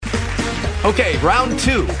Okay, round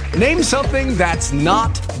two. Name something that's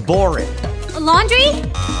not boring. A laundry?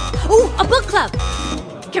 Ooh, a book club.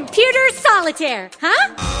 Computer solitaire,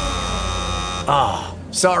 huh? Ah,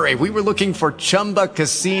 oh, sorry, we were looking for Chumba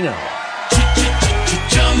Casino.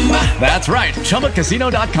 That's right,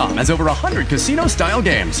 ChumbaCasino.com has over 100 casino-style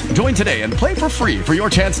games. Join today and play for free for your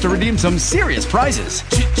chance to redeem some serious prizes.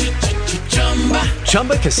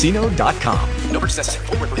 ChumbaCasino.com. No purchase necessary.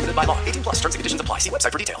 Void where prohibited by law. 18 plus. Terms and conditions apply. See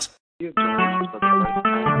website for details.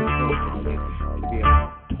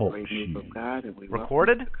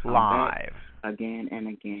 Recorded live. Again and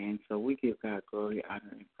again. So we give God glory, honor,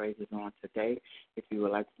 and praises on today. If you would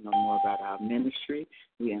like to know more about our ministry,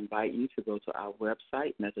 we invite you to go to our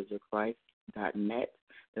website, messageofchrist.net.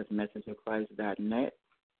 That's messageofchrist.net.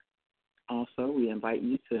 Also, we invite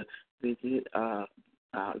you to visit,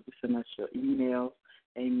 send us your emails.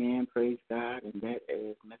 Amen. Praise God. And that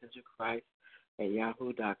is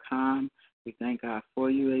messageofchrist@yahoo.com. We thank God for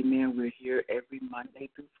you. Amen. We're here every Monday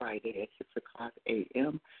through Friday at 6 o'clock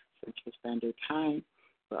a.m. Central Standard Time.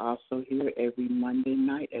 We're also here every Monday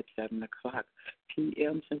night at 7 o'clock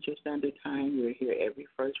p.m. Central Standard Time. We're here every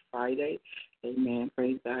first Friday. Amen.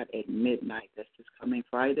 Praise God, at midnight. That's this coming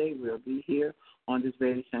Friday. We'll be here on this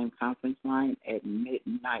very same conference line at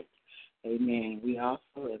midnight. Amen. We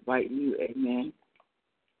also invite you, amen,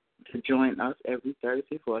 to join us every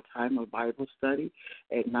Thursday for a time of Bible study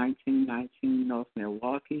at 1919 North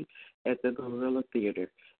Milwaukee at the Gorilla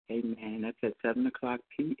Theater. Amen. That's at 7 o'clock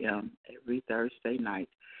p.m. every Thursday night.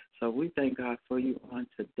 So we thank God for you on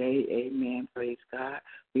today. Amen. Praise God.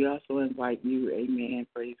 We also invite you, amen,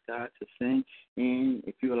 praise God, to send in.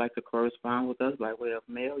 If you would like to correspond with us by way of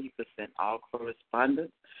mail, you can send all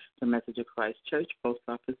correspondence to Message of Christ Church, Post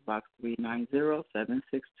Office Box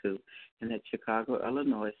 390762, and that's Chicago,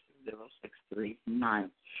 Illinois,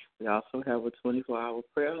 60639. We also have a 24-hour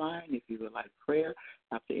prayer line. If you would like prayer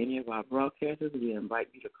after any of our broadcasts, we invite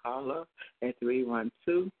you to call us at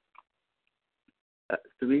 312.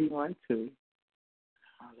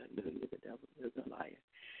 Hallelujah, the devil is a liar.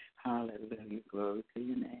 Hallelujah, glory to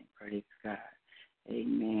your name. Praise God.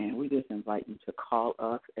 Amen. We just invite you to call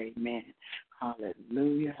us. Amen.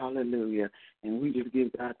 Hallelujah, hallelujah. And we just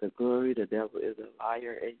give God the glory. The devil is a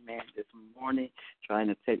liar. Amen. This morning, trying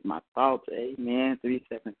to take my thoughts. Amen.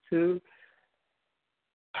 372.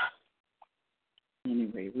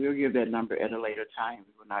 Anyway, we'll give that number at a later time.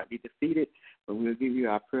 We will not be defeated, but we'll give you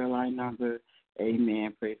our prayer line number.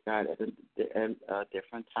 Amen. Praise God at a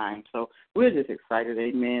different time. So we're just excited,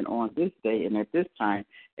 amen, on this day and at this time,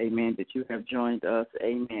 amen, that you have joined us,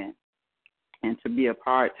 amen, and to be a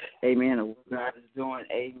part, amen, of what God is doing,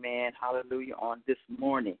 amen, hallelujah, on this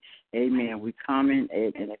morning. Amen. We come in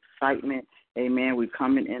excitement, amen. We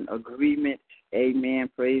come in agreement, amen,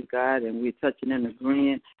 praise God, and we're touching and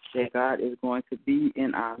agreeing that God is going to be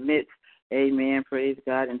in our midst. Amen, praise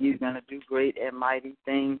God, and he's going to do great and mighty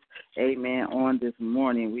things, amen, on this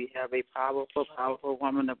morning. We have a powerful, powerful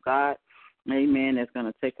woman of God, amen, that's going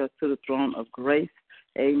to take us to the throne of grace,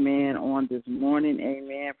 amen, on this morning,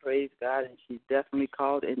 amen, praise God, and she's definitely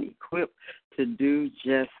called and equipped to do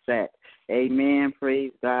just that, amen,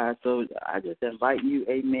 praise God. So I just invite you,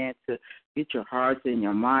 amen, to get your hearts and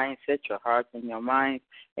your minds, set your hearts and your minds,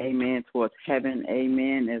 amen, towards heaven,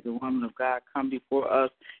 amen, as the woman of God come before us,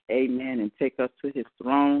 amen, and take us to his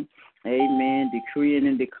throne, amen, decreeing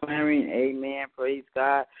and declaring, amen, praise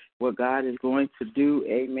God, what God is going to do,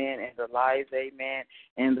 amen, in the lives, amen,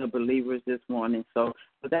 and the believers this morning. So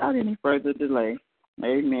without any further delay,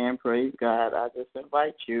 amen, praise God, I just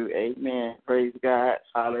invite you, amen, praise God,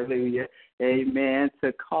 hallelujah, amen,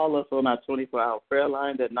 to call us on our 24-hour prayer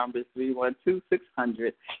line. That number is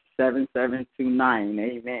 312-600-7729,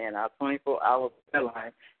 amen. Our 24-hour prayer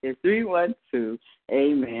line is 312,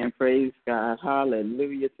 amen, praise God,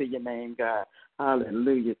 hallelujah to your name, God,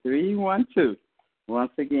 hallelujah, 312.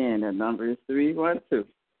 Once again, that number is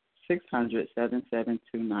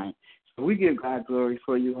 312-600-7729. So we give God glory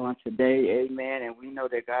for you on today, amen, and we know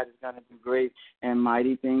that God is going to do great and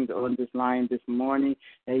mighty things on this line this morning,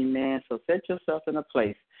 amen. So set yourself in a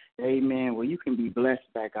place, amen, where you can be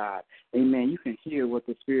blessed by God, amen. You can hear what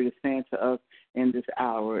the Spirit is saying to us in this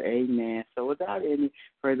hour, amen. So without any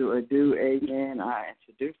further ado, amen, I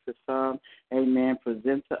introduce to some, amen,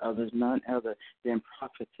 present to others, none other than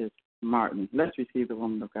Prophetess Martin. Let's receive the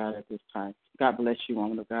woman of God at this time. God bless you,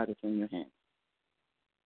 woman of God. It's in your hands.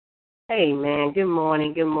 Amen. Good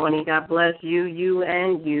morning. Good morning. God bless you, you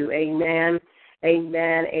and you. Amen.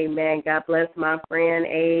 Amen. Amen. God bless my friend.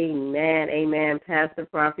 Amen. Amen. Pastor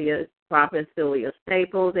Prophet Sylvia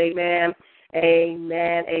Staples. Amen.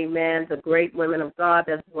 Amen, amen. The great women of God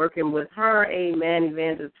that's working with her, amen,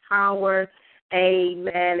 Evangelist Howard,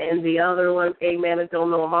 amen, and the other ones, amen. I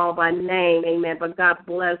don't know them all by name, amen, but God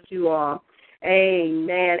bless you all.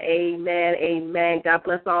 Amen, amen, amen. God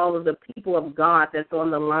bless all of the people of God that's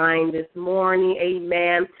on the line this morning.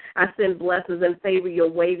 Amen. I send blessings and favor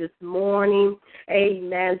your way this morning.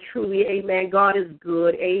 Amen. Truly, amen. God is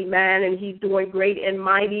good. Amen. And he's doing great and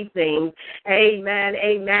mighty things. Amen,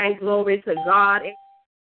 amen. Glory to God.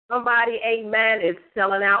 Somebody, amen, is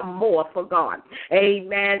selling out more for God.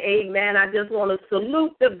 Amen, amen. I just want to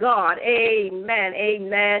salute the God, amen,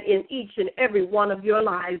 amen, in each and every one of your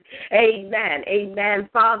lives. Amen, amen.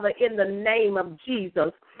 Father, in the name of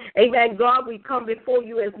Jesus, amen, God, we come before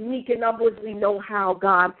you as meek and humble as we know how,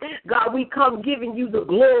 God. God, we come giving you the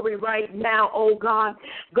glory right now, oh God.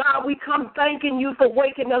 God, we come thanking you for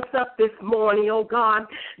waking us up this morning, oh God.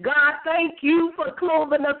 God, thank you for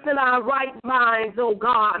clothing us in our right minds, oh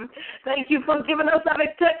God. Thank you for giving us our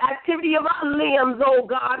activity of our limbs, oh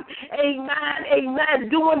God. Amen, amen.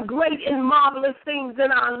 Doing great and marvelous things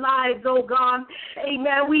in our lives, oh God.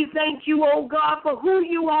 Amen. We thank you, oh God, for who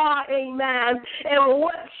you are, amen, and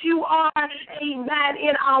what you are, amen,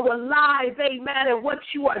 in our lives, amen, and what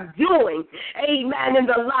you are doing, amen, in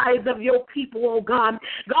the lives of your people, oh God.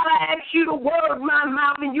 God, I ask you to word my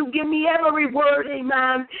mouth and you give me every word,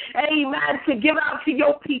 amen, amen, to give out to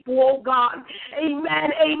your people, oh God. Amen,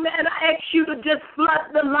 amen. I ask you to just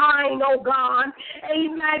flood the line, oh God.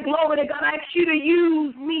 Amen. Glory to God. I ask you to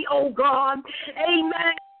use me, oh God.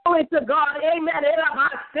 Amen. Glory to God. Amen. Amen.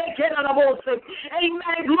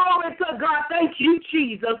 Glory to God. Thank you,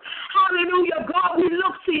 Jesus. Hallelujah. God, we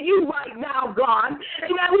look to you right now, God.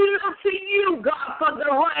 Amen. We look to you, God, for the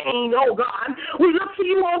rain, oh God. We look to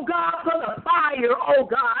you, oh God, for the fire, oh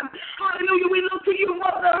God. Hallelujah. We look to you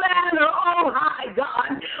for the manna, oh high,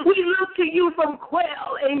 God. We look to you from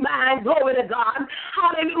quail. Amen. Glory to God.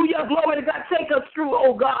 Hallelujah. Glory to God. Take us through,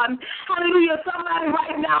 oh God. Hallelujah. Somebody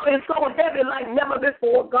right now is so heavy like never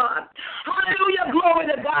before, God. Hallelujah. Glory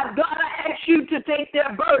to God. God, I ask you to take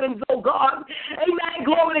their burdens, oh God. Amen.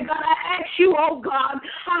 Glory to God. I ask you, oh God.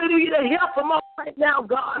 Hallelujah. To help them out right now,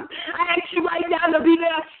 God. I ask you right now to be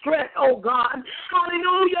their strength, oh God.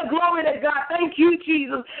 Hallelujah. Glory to God. Thank you,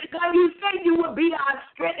 Jesus. God, you said you would be our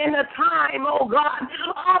strength in the time, oh God,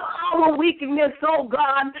 of our weakness, oh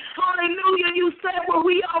God. Hallelujah. You said when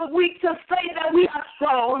we are weak to say that we are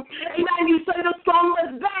strong. Amen. You say the strong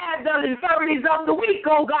is bad, the infirmities of the weak,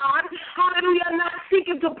 oh God. Hallelujah. Not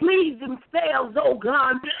seeking to please themselves, oh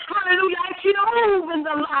God. Hallelujah. I ask you to move in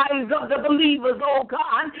the lives of the believers, oh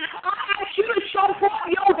God. I ask you to show forth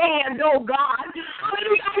your hand, oh God.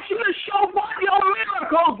 Hallelujah. I ask you to show forth your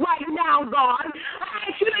miracles right now, God. I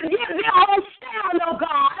ask you to give them whole stamina, oh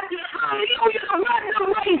God. Hallelujah. To run the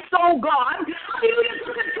race, oh God. Hallelujah. To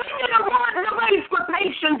continue to run the race with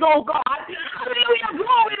patience, oh God. Hallelujah.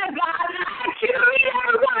 Glory to God. I ask you to meet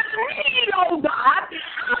everyone's need, oh God.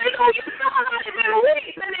 Hallelujah. Somebody's been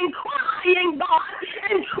weeping and crying, God,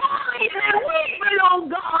 and crying and weeping, oh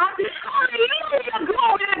God. Hallelujah.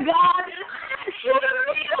 Glory to God. I ask you to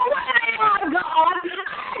meet them where they are, God.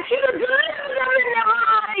 I ask you to deliver them in their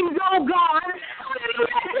minds, oh God.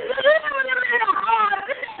 Hallelujah. To deliver them in their hearts,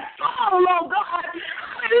 in their soul, oh God.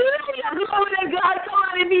 Hallelujah. Glory to God.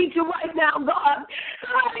 Somebody needs you right now, God.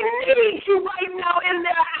 Somebody needs you right now in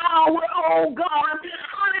their hour, oh God.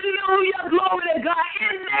 Hallelujah. Glory to God.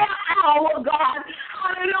 In their hour, God.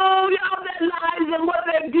 Hallelujah. Of their lives and what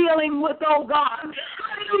they're dealing with, oh God.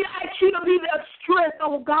 Hallelujah. I ask you to be their strength,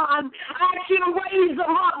 oh God. I ask you to raise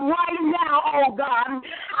them up right now, oh God.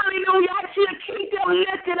 Hallelujah. I ask you to keep them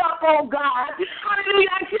lifted up, oh God. Hallelujah.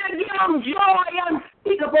 I ask you to give them joy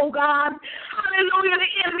unspeakable, God. Hallelujah.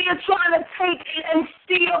 The enemy is trying to take and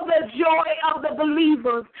steal the joy of the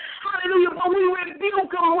believers. Hallelujah. But we rebuke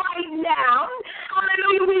them right now.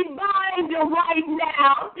 Hallelujah. We bind them right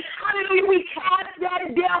now. Hallelujah. We cast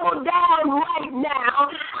that devil down right now.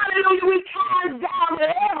 Hallelujah. We cast down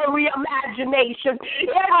every imagination,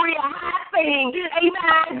 every high thing.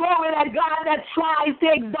 Amen. Glory to God that tries to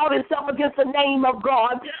exalt itself against the name of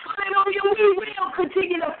God. Hallelujah. We will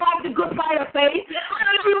continue to fight the good fight of faith.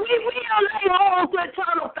 Hallelujah. We will lay hold to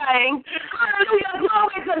eternal things. Hallelujah.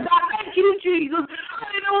 Glory to God. Thank you, Jesus.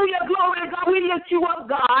 Hallelujah. Glory to God. We lift you up,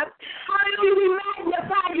 God. Hallelujah. We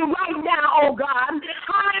magnify you right now, oh God.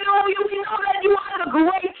 Hallelujah. We know that you are the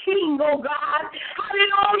great King, oh God.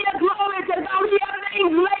 Hallelujah. Glory to God. We have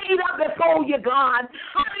things laid up before you, God.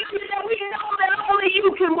 Hallelujah. That we know that only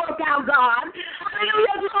you can work out, God.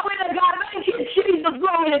 Hallelujah. Glory to God. Thank you, Jesus.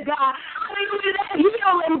 Glory to God. Hallelujah. That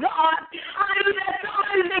healing, God. Hallelujah. That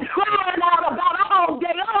somebody's been crying out about all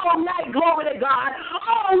day, all night. Glory to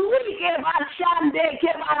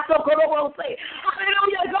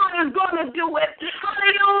do it.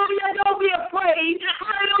 Hallelujah. Don't be afraid.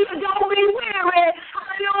 Hallelujah. Don't be weary.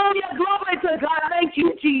 Hallelujah. Glory to God. Thank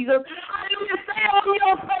you, Jesus. Hallelujah. Stay on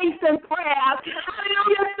your face in prayer.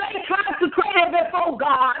 Hallelujah. Stay consecrated before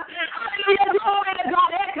God. Hallelujah. Glory to God.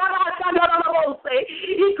 Yes,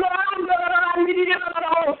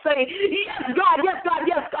 God. Yes, God.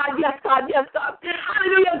 Yes, God. Yes, God. Yes, God.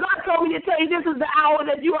 Hallelujah. God told me to tell you this is the hour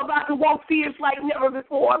that you're about to walk fierce like never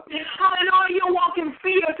before. Hallelujah. You're walking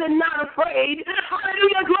fierce and not afraid.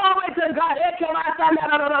 Hallelujah. Glory to God. Yes, God. Yes, God.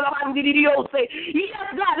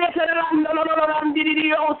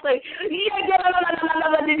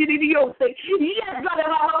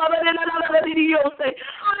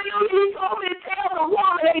 Hallelujah. He told me to tell the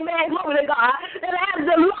woman, amen, glory to God, that has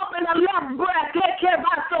the lump in the left breast.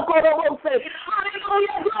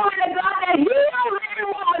 Hallelujah. Glory to God, that heals every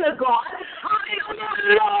woman of God. Hallelujah.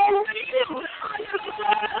 Lord, you.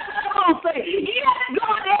 Hallelujah. Yes,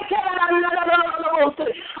 God.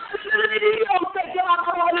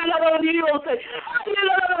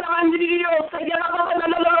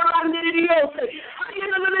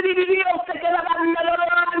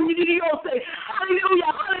 Hallelujah,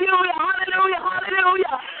 hallelujah, hallelujah,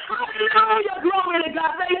 hallelujah, hallelujah, glory to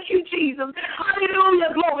God, thank you, Jesus, hallelujah,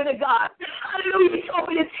 glory to God, hallelujah, he told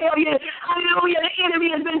me to tell you, hallelujah, the enemy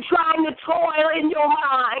has been trying to toil in your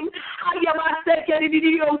mind, hallelujah,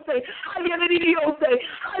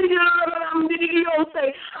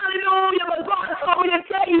 but God told me to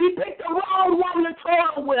tell you, he picked the wrong one to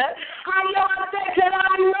toil with,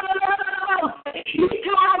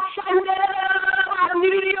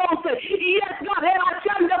 yes, God,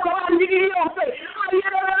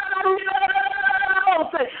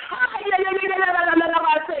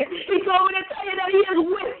 he told me to tell you that he is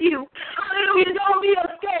with you. Hallelujah. Don't be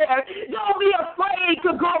scared. Don't be afraid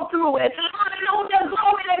to go through it. Hallelujah.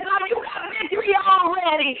 Glory to God. You got victory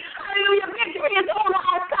already. Hallelujah. Victory is on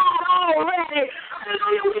our side already.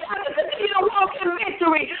 Hallelujah. We have to continue to walk in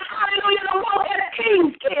victory. Hallelujah. To walk as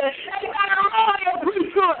kings can. Amen. Royal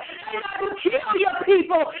priesthood. Amen. To kill your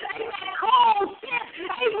people. Amen. Call sin.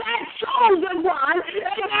 Amen. Chosen one.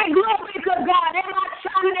 Amen. Glory to God. Amen.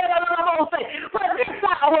 For this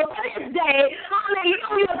hour, for this day.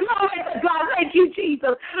 Hallelujah. Glory to God. Thank you,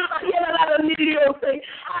 Jesus. Hallelujah.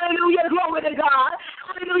 Glory to God.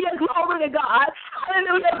 Hallelujah. Glory to God.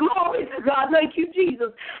 Hallelujah. Glory to God. Thank you,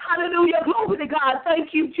 Jesus. Hallelujah. Glory to God.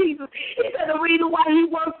 Thank you, Jesus. He said the reason why he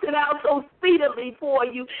works it out so speedily for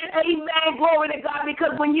you. Amen. Glory to God.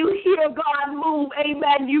 Because when you hear God move,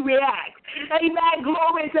 amen, you react. Amen.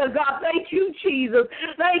 Glory to God. Thank you, Jesus.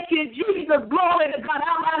 Thank you, Jesus. Glory to God.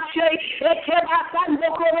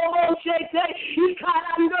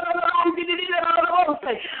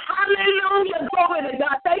 Hallelujah. Glory to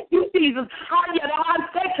God. Thank you, Jesus. Hallelujah.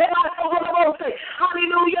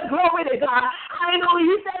 Glory to God. Hallelujah.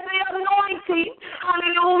 He said the anointing,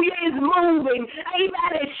 hallelujah, is moving.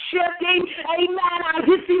 Amen. It's shifting. Amen. I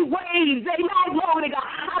just see waves. Amen. Glory to God.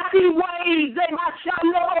 I see waves. Amen. I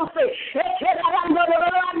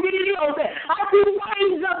see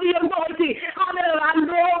waves of the anointing.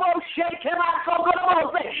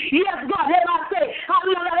 Yes, God.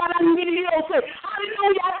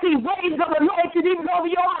 Hallelujah. I see waves of anointing even over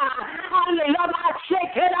your eyes. Hallelujah.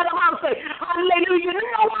 Hallelujah. You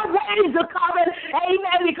know what waves are coming?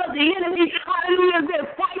 Amen. Because the enemy, hallelujah, has been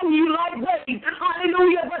fighting you like waves.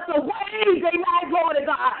 Hallelujah. But the waves, amen, glory to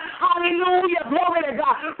God. Hallelujah. Glory to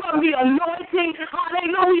God. From the anointing,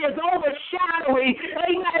 hallelujah, is overshadowing.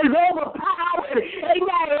 Amen. Is overpowering.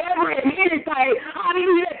 Amen. Every and anything.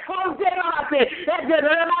 Hallelujah. That comes in us and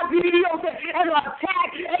attack.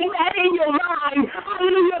 Amen. In your mind.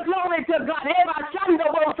 Hallelujah. Glory to God.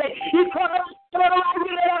 He comes.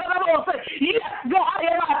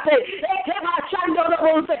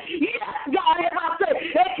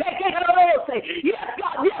 Yes,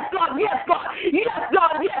 God. Yes, God. Yes, God. Yes,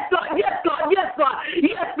 God. Yes, God. Yes, God. Yes, God. Yes, God. Yes, God.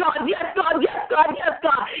 Yes, God. Yes, God. Yes, God. Yes,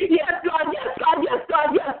 God. Yes, God. Yes, God. Yes, God.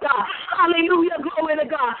 Yes, God. Hallelujah. Glory to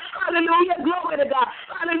God. Hallelujah. Glory to God.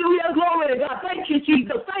 Hallelujah. Glory to God. Thank you,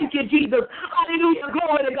 Jesus. Thank you, Jesus. Hallelujah.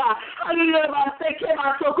 Glory to God. Hallelujah.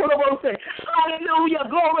 Hallelujah.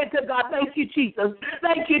 Glory to God. Thank you, Jesus.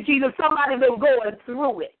 Thank you, Jesus. Somebody been going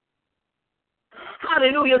through it.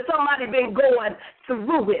 Hallelujah. Somebody been going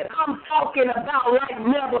through it. I'm talking about like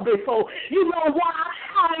never before. You know why?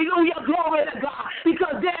 Hallelujah. Glory to God.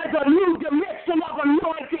 Because there's a new dimension of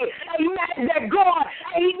anointing. Amen. That God,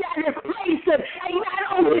 amen, is placing, amen,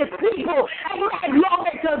 on his people. Amen.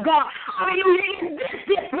 Glory to God. Hallelujah. In this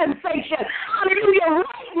dispensation. Hallelujah.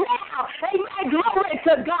 Right now. Amen. Glory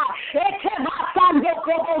to God. Yes,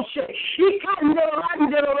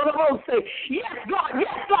 God.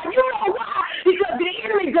 Yes, God. You know why?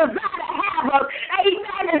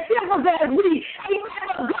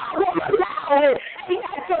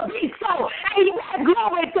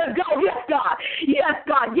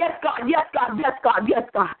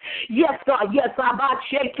 Yes, God. Yes, yes, God.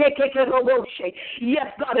 Yes,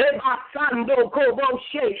 God. Yes,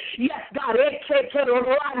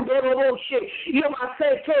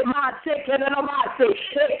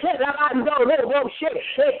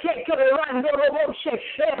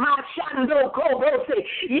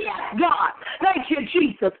 God. Thank you,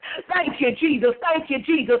 Jesus. Thank you, Jesus. Thank you,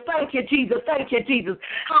 Jesus. Thank you, Jesus. Thank you, Jesus.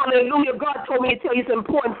 Hallelujah. God told me to tell you it's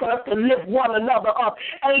important for us to lift one another up.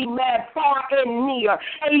 Amen. Far and near.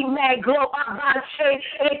 Amen. Because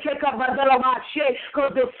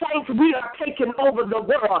the saints, we are taking over the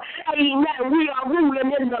world. Amen. We are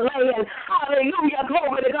ruling in the land. Hallelujah.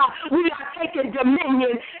 Glory to God. We are taking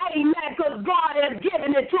dominion. Amen. Because God has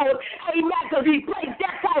given it to us. Amen. Because he placed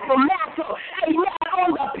that type of mantle. Amen.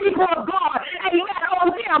 On the people of God. Amen. On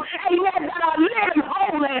them. Amen. That are living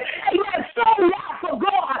holy. Amen. Sold out for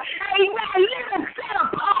God. Amen. Living set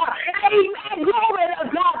apart. Amen. Glory to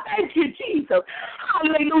God. Thank you, Jesus.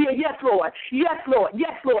 Hallelujah. Yes, Lord. Yes, Lord.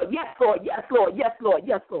 Yes, Lord. Yes, Lord. Yes, Lord. Yes, Lord.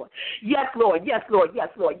 Yes, Lord. Yes, Lord. Yes, Lord. Yes,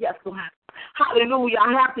 Lord. Yes, Lord. Hallelujah.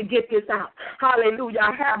 I have to get this out. Hallelujah.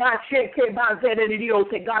 I have my check. God said,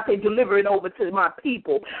 deliver it over to my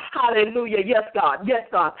people. Hallelujah. Yes, God. Yes,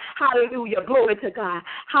 God. Hallelujah. Glory to God.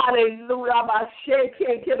 Hallelujah.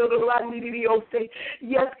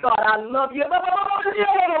 Yes, God. I love you.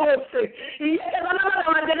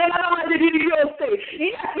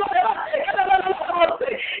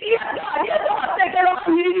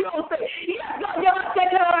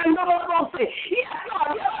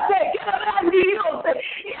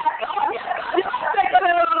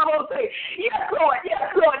 Yes, Lord.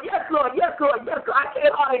 Yes, Lord. Yes, Lord. Yes, Lord. Yes, Lord. I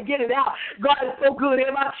can't hardly get it out. God is so good.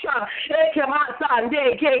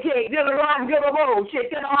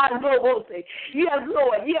 Yes,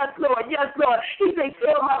 Lord. Yes, Lord. Yes, Lord. He said,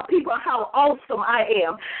 tell my people how awesome I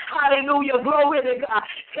am. Hallelujah. Glory to God.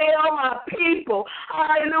 Tell my people,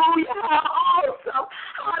 hallelujah, how awesome,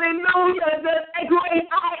 hallelujah, the great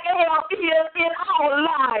I am is in our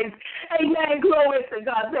lives. Amen. Glory to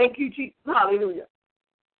God. Thank you, Jesus. Hallelujah.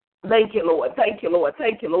 Thank you, Lord. Thank you, Lord.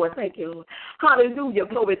 Thank you, Lord. Thank you, Lord. Hallelujah.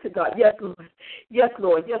 Glory to God. Yes, Lord. Yes,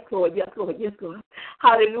 Lord. Yes, Lord. Yes, Lord. Yes, Lord.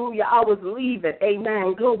 Hallelujah. I was leaving.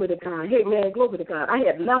 Amen. Glory to God. Amen. Glory to God. I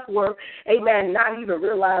had left work. Amen. Not even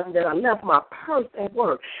realizing that I left my purse at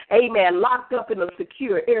work. Amen. Locked up in a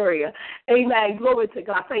secure area. Amen. Glory to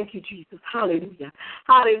God. Thank you, Jesus. Hallelujah.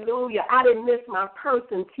 Hallelujah. I didn't miss my purse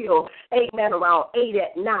until, amen, around 8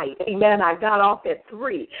 at night. Amen. I got off at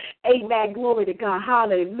 3. Amen. Glory to God.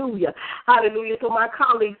 Hallelujah. Hallelujah. So my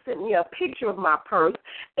colleague sent me a picture of my purse.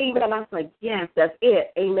 Amen. I was like, yes, that's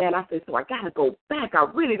it. Amen. I said, so I got to go back. I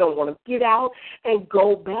really don't want to get out and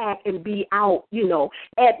go back and be out,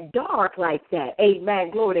 at dark like that.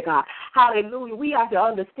 Amen. Glory to God. Hallelujah. We have to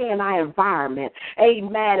understand our environment.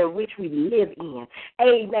 Amen. In which we live in.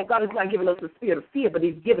 Amen. God is not giving us a spirit of fear, but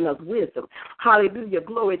he's giving us wisdom. Hallelujah.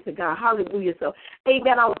 Glory to God. Hallelujah. So,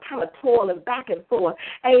 amen. I was kind of toiling back and forth.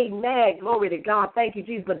 Amen. Glory to God. Thank you,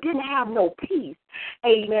 Jesus. But didn't have no peace,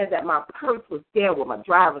 amen, that my purse was there with my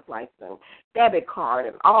driver's license, debit card,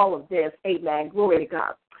 and all of this, amen, glory to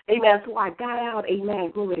God. Amen, so I got out, amen,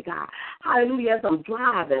 glory to God. Hallelujah, as I'm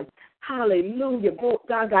driving, hallelujah,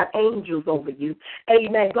 God got angels over you.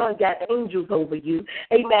 Amen, God got angels over you.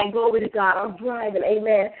 Amen, glory to God. I'm driving,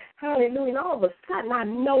 amen, hallelujah, and all of a sudden I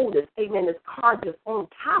noticed, amen, this car just on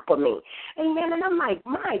top of me. Amen, and I'm like,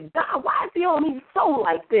 my God, why is he on me so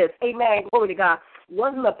like this? Amen, glory to God.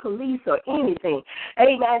 Wasn't the police or anything.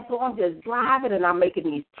 Amen. So I'm just driving and I'm making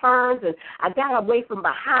these turns and I got away from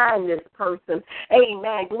behind this person.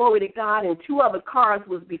 Amen. Glory to God. And 2 other cars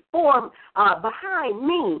was behind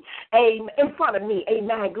me, in front of me.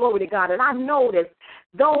 Amen. Glory to God. And I noticed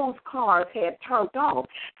those cars had turned off.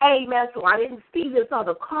 Amen. So I didn't see this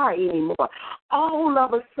other car anymore. All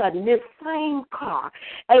of a sudden, this same car,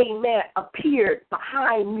 amen, appeared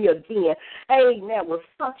behind me again. Amen. With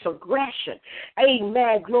such aggression.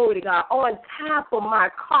 Amen. Glory to God. On top of my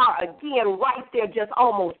car again, right there, just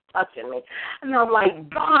almost touching me. And I'm like,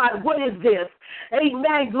 God, what is this?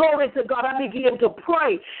 Amen. Glory to God. I began to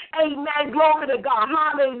pray. Amen. Glory to God.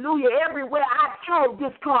 Hallelujah. Everywhere I turned,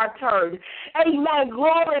 this car turned. Amen.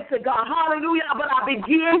 Glory to God. Hallelujah. But I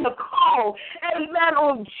began to call, amen,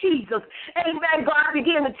 on Jesus. Amen. God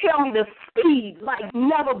began to tell me to speed like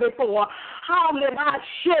never before. Hallelujah.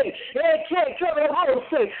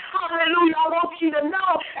 Hallelujah. I want you to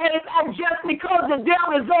know, amen, just because the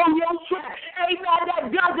devil is on your track, amen,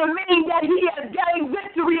 that doesn't mean that he has gained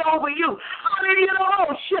victory over you. Hallelujah.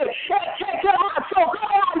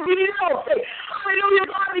 Hallelujah.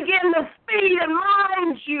 God began to speed, and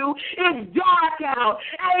mind you, it's dark out.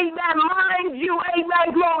 Amen. Mind you,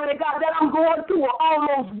 amen, glory to God, that I'm going through an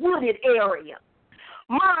almost wooded area.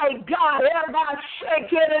 My God, everybody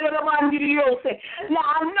shake it. Now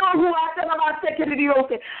I know who I said about shaking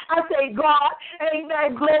it. I say, God,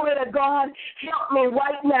 amen, glory to God, help me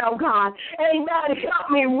right now, God. Amen,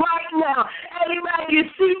 help me right now. Amen, you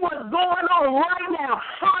see what's going on right now.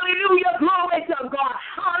 Hallelujah, glory to God.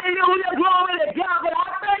 Hallelujah, glory to God. But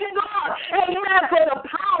I thank God, amen, for the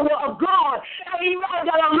power of God. Amen,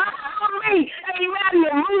 that allow me, amen,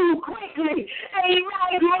 to move quickly.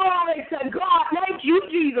 Amen, glory to God. Thank you,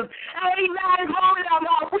 Jesus. Amen. Glory to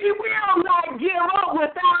God. We will not give up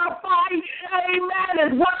without a fight. Amen.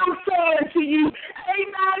 Is what I'm saying to you.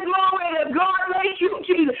 Amen. Glory to God. Thank you,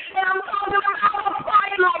 Jesus. And I'm talking about a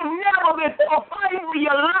fight like never before. Fighting for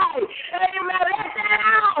your life. Amen. At that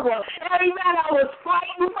hour. Amen. I was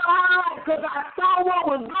fighting for my life because I saw what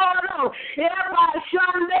was going on. Everybody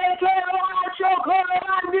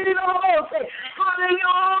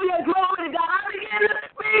hallelujah. Glory to God. I began to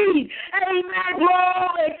speak. Amen.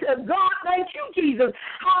 Glory to God. Thank you, Jesus.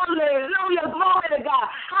 Hallelujah. Glory to God.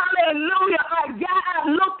 Hallelujah. I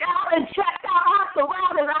looked out and checked out my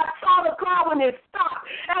surroundings. I saw the car when it stopped.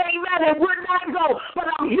 Amen. It would not go. But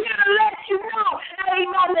I'm here to let you know,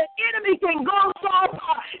 amen, the enemy can go so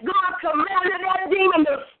far. God commanded that demon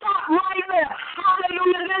to stop right there.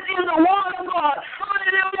 Hallelujah. This is the word of God.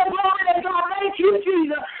 Hallelujah. Glory to God. Thank you,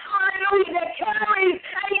 Jesus. Hallelujah. That carries,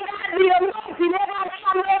 amen, the anointing.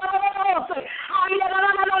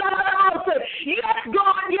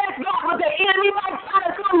 Yes, God, but the enemy might try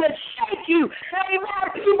to come to shake you. Amen,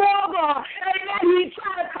 people of God. Amen, he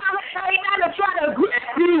try to come, amen, to try to grip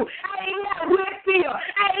you. Amen, with fear.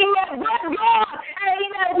 Amen, but God,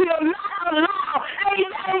 amen, will not allow,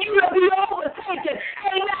 amen, you to be overtaken.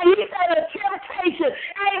 Amen, he said a temptation.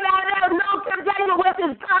 Amen, there's no temptation which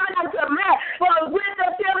is coming unto man, but with the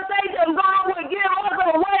temptation, God will give us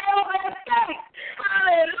a way of escape.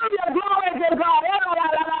 Hallelujah, glory to God.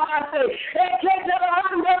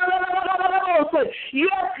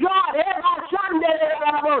 Yes, God.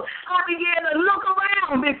 I began to look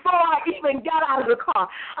around before I even got out of the car.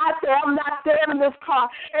 I said, I'm not staying in this car.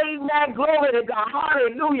 Amen. Glory to God.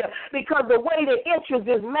 Hallelujah. Because the way the entrance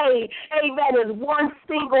is made, amen, is one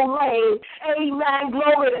single lane. Amen.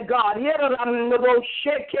 Glory to God. Yes,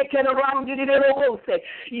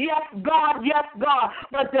 God. Yes, God.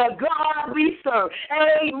 But the God we serve.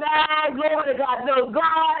 Amen. Glory to God. The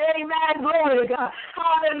God, amen. Glory to God.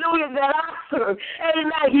 Hallelujah. That I serve.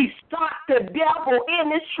 Amen. He stopped the devil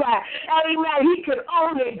in his track. Amen. He could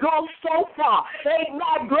only go so far.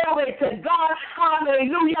 Amen. Glory to God.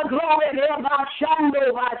 Hallelujah. Glory to God.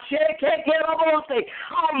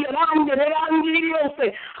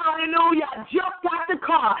 Hallelujah. Jumped out the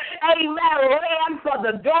car. Amen. Ran for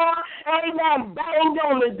the door. Amen. Banged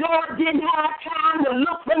on the door. Didn't have time to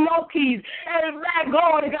look for no keys. Amen.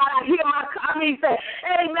 Glory to God. I hear my colleague say,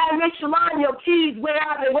 amen, Miss Shalon, your keys, where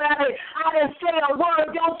are they? Where are they? I didn't say a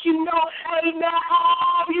word. Don't you know? Amen.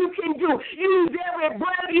 All you can do, use every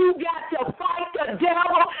breath you got to fight the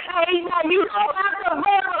devil. Amen. You don't have to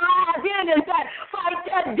verbalize anything. Fight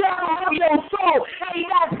that devil of your soul.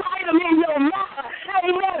 Amen. Fight him in your mind.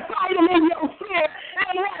 Amen. Fight him in your fear.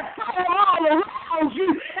 Amen. Fight him all around you.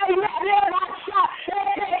 Amen. Then I shot.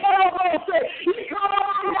 You come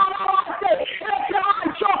on down. I say, yes, God.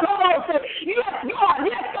 Yes, God.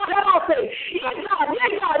 Yes, God. Yes, God.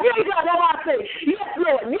 Yes, God. Yes, God. I say, yes,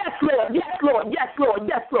 Lord. Yes, Lord. Yes, Lord. Yes, Lord.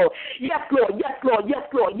 Yes, Lord. Yes, Lord. Yes, Lord. Yes,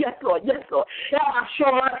 Lord. Yes, Lord. Yes, Lord.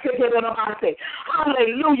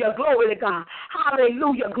 Hallelujah. Glory to God.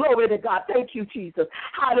 Hallelujah. Glory to God. Thank you, Jesus.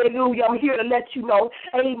 Hallelujah. I'm here to let you know,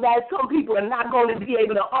 amen, some people are not going to be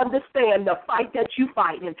able to understand the fight that you're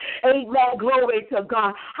fighting. Amen. Glory to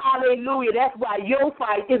God. Hallelujah. That's why your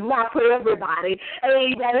fight is not for everybody.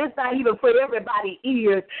 Amen. It's not even for everybody's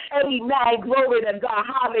ears. Amen. Glory to God.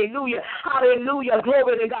 Hallelujah. Hallelujah.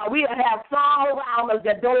 Glory to God. We have some around us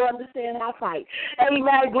that don't understand our fight.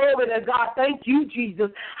 Amen. Glory to God. Thank you,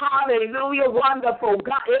 Jesus. Hallelujah. Wonderful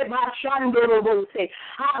God.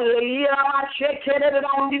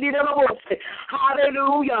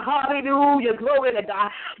 Hallelujah. Hallelujah. Glory to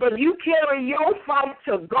God. But you carry your fight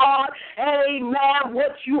to God. Amen.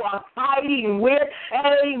 What you are fighting with.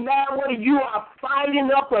 Amen. What you are fighting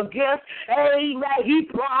up against. Amen. He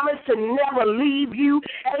promised to never leave you.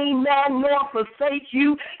 Amen. Nor forsake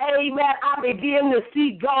you. Amen. I begin to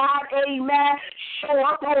see God. Amen. Show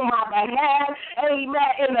up on my behalf.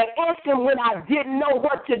 Amen. In an instant when I didn't know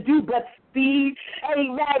what to do, but feet.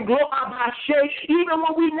 Amen. Even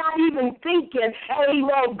when we're not even thinking,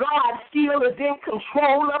 amen, God still is in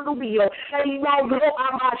control of the wheel. Amen.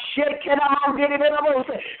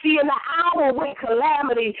 See, in the hour when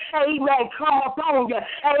calamity, amen, come upon you.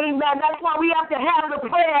 Amen. That's why we have to have the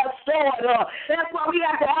prayer stored up. That's why we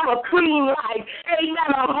have to have a clean life. Amen.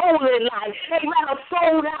 A holy life. Amen. A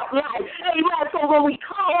sold out life. Amen. So when we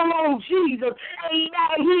call on Jesus,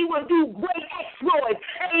 amen, he will do great exploits.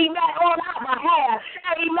 Amen. On our behalf.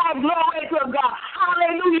 Amen. Glory to God.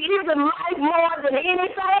 Hallelujah. Isn't life more than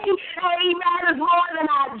anything? Amen. It's more than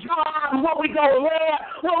our job, what we going to wear,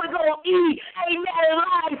 what we going to eat. Amen.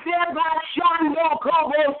 Life.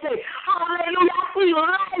 Hallelujah. I speak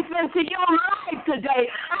life into your life today.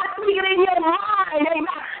 I speak it in your mind.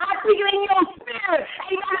 Amen. I speak it in your spirit.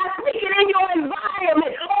 Amen. I speak it in your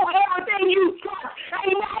environment. Oh, everything you touch.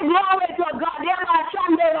 Amen. Glory to God. Yes, God.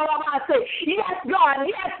 Yes, God.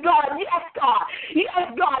 Yes, God. Yes,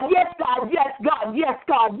 God. Yes, God. Yes, God. Yes,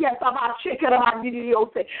 God. Yes, I'm not shaking about it. Yes,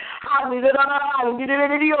 God.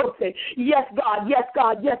 Yes,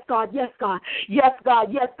 God. Yes, God. Yes, God. Yes, God.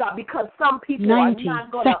 Yes, God. Because some people are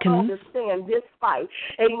not going to understand this fight.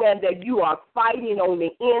 Amen. That you are fighting on the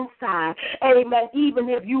inside. Amen. Even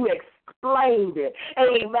if you explained it,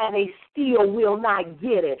 amen, they still will not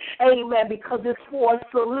get it, amen, because it's for a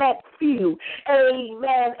select few,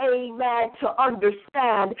 amen, amen, to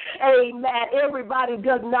understand, amen. Everybody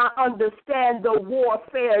does not understand the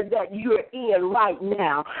warfare that you're in right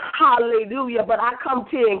now, hallelujah, but I come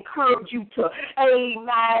to encourage you to,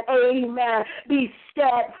 amen, amen, be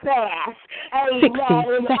steadfast,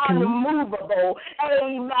 amen, and unmovable,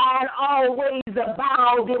 amen, always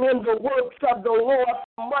abounding in the works of the Lord,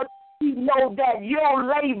 much you know that your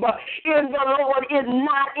labor in the Lord is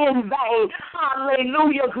not in vain.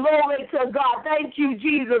 Hallelujah. Glory to God. Thank you,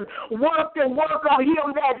 Jesus. Work the work of him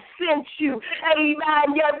that sent you.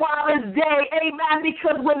 Amen. Yet while it's day. Amen.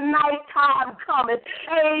 Because when nighttime cometh,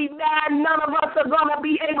 amen, none of us are going to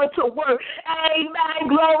be able to work. Amen.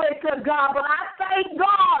 Glory to God. But I thank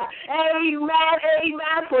God. Amen.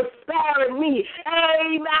 Amen. For sparing me.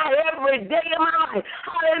 Amen. Every day of my life.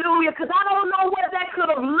 Hallelujah. Because I don't know what that could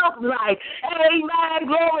have looked like. Amen.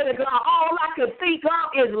 Glory to God. All I can think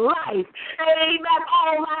of is life. Amen.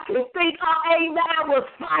 All I can think of, amen, was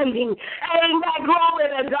fighting. Amen. Glory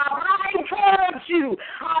to God. But I encourage you,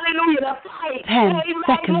 hallelujah, to fight. 10 amen.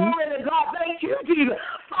 seconds. Glory to God. Thank you, Jesus.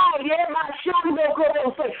 Fight. Amen.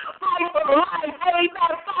 Fight for life.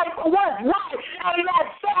 Amen. Fight for what's right. Amen.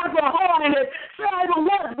 Stand for holiness. Stand for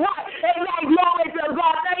what's right. Amen. Glory to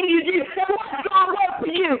God. Thank you, Jesus. And what's God work for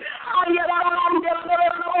you?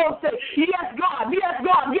 Yes, God. Yes,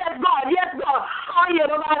 God. Yes, God. Yes, God.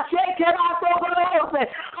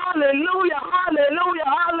 Hallelujah. Hallelujah.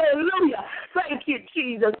 Hallelujah. Thank you,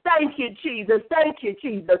 Jesus. Thank you, Jesus. Thank you,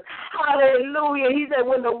 Jesus. Hallelujah. He said,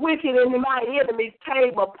 when the wicked and my enemies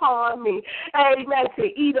came upon me, amen, to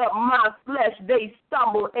eat up my flesh, they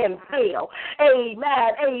stumbled and fell.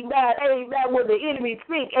 Amen. Amen. Amen. When the enemy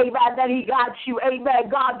think, amen, that he got you, amen,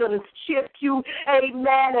 God done shift you,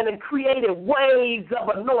 amen, and created waves of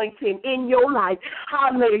anointing in your life.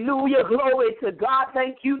 Hallelujah. Glory to God.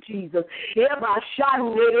 Thank you, Jesus.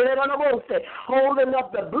 Holding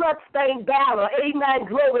up the bloodstained banner. Amen.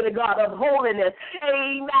 Glory to God of holiness.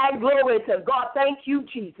 Amen. Glory to God. Thank you,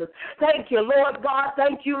 Jesus. Thank you, Lord God.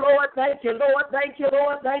 Thank you, Lord. Thank you, Lord. Thank you,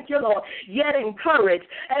 Lord. Thank you, Lord. Yet encouraged.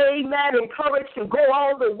 Amen. Encouraged to go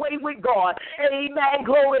all the way with God. Amen.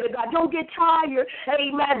 Glory to God. Don't get tired.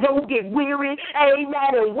 Amen. Don't get weary.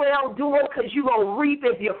 Amen. And well doing, because you're going to reap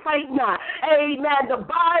if you faint not. Amen. The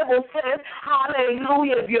Bible says,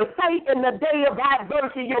 hallelujah, if you faint in the day of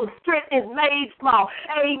adversity, your strength is made small.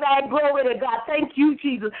 Amen. Glory to God. Thank you,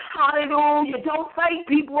 Jesus. Hallelujah. Don't faint,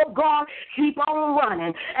 people of God. Keep on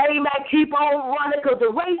running. Amen. Keep on running, because the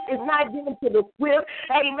race is not given to the swift.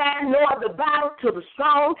 Amen. Nor the battle to the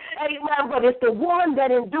strong. Amen. But it's the one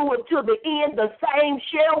that endures to the end. The same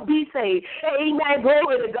shall be saved. Amen.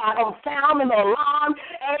 Glory to God. I'm sounding the alarm.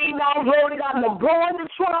 Amen. Glory to God. I'm blowing the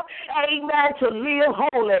trump. Amen. To live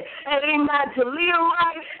holy. Amen. To live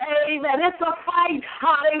right. Amen. It's a fight.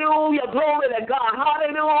 Hallelujah. Glory to God.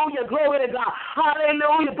 Hallelujah. Glory to God.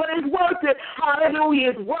 Hallelujah. But it's worth it. Hallelujah.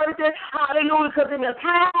 hallelujah, is worth it. Hallelujah, because in the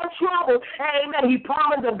time of trouble, amen, he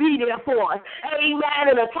promised to be there for us. Amen,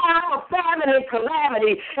 in the time of famine and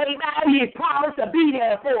calamity, amen, he promised to be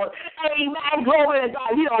there for us. Amen, glory to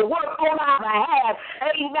God. He'll work on our behalf.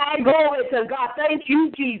 Amen, glory to God. Thank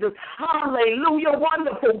you, Jesus. Hallelujah,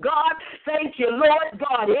 wonderful God. Thank you, Lord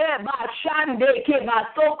God. Yes,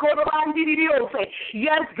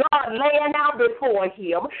 God, laying out before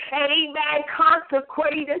him. Amen,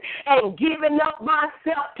 consecrated and giving up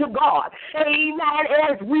myself to God. Amen,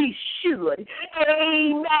 as we should.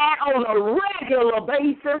 Amen, on a regular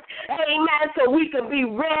basis. Amen, so we can be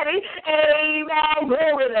ready. Amen,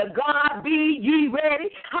 glory to God. Be ye ready.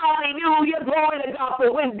 Hallelujah, glory to God.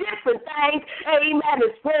 For when different things, amen,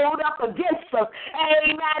 is thrown up against us.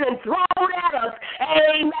 Amen, and thrown at us.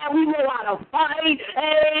 Amen, we know how to fight.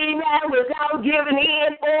 Amen, without giving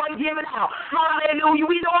in or giving out. Hallelujah,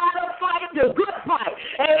 we know how to fight the good fight.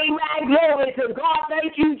 Amen, glory to God.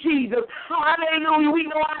 Thank you, Jesus. Hallelujah, we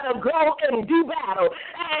know how to go and do battle.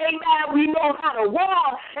 Amen, we know how to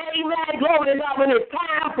war. Amen, glory to God when it's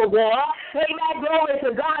time for war. Amen, glory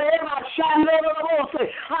to God.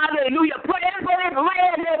 Hallelujah, praying for this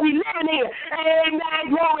land that we live in. Amen,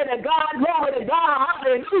 glory to God, glory to God.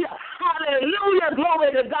 Hallelujah, hallelujah,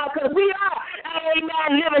 glory to God, because we are, amen,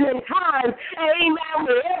 living in times, amen,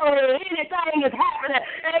 wherever anything is happening,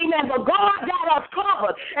 amen, but God got us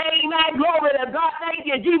covered. Amen, glory to God. Thank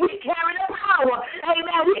you, Jesus. We carry the power.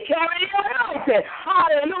 Amen, we carry the anointing.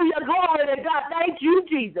 Hallelujah, glory to God. Thank you,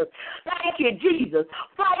 Jesus. Thank you, Jesus.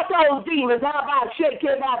 Fight those demons. How about shake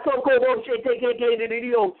it out?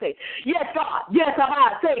 Yes, God. Yes,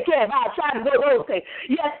 about say, yes,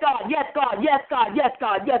 God. Yes, God. Yes, God. Yes,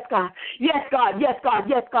 God. Yes, God. Yes, God. Yes, God.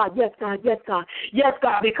 Yes, God. Yes, God. Yes, God. Yes,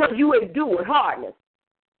 God. Because you endured hardness.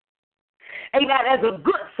 Amen. As a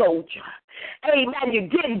good soldier. Amen. You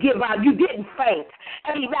didn't give out. You didn't faint.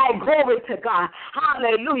 Amen. Glory to God.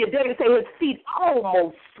 Hallelujah. David said his feet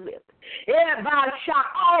almost slipped. Everybody shot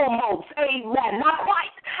almost. Amen. Not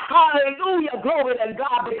quite. Hallelujah. Glory to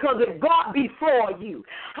God. Because if God before you,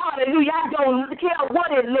 hallelujah, I don't care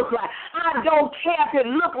what it looks like. I don't care if it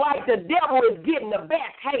looks like the devil is getting the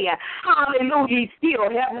best hand. Hallelujah. He still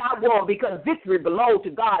have not won because victory belongs to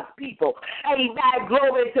God's people. Amen.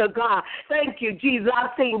 Glory to God. Thank you, Jesus.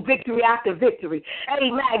 I've seen victory after victory.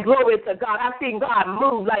 Amen. Glory to God. I've seen God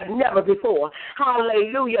move like never before.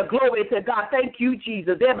 Hallelujah. Glory to God. Thank you,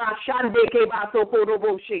 Jesus.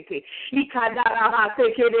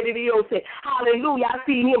 Hallelujah. I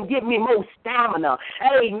see him give me more stamina.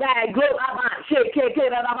 Amen.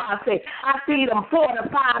 I see them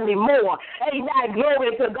fortify me more. Amen.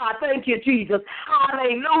 Glory to God. Thank you, Jesus.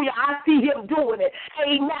 Hallelujah. I see him doing it.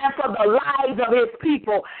 Amen. For the lives of his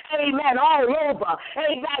people. Amen. All over.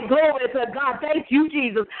 Amen. Glory to God. Thank you,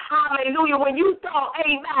 Jesus. Hallelujah. When you thought,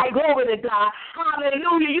 amen, glory to God.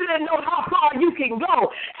 Hallelujah. You didn't know how far you can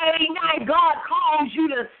go. Amen. God calls you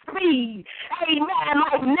to speed. Amen.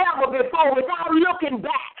 Like never before, without looking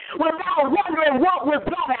back, without wondering what was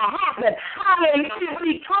going to happen. Hallelujah.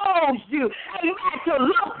 He calls you, amen, to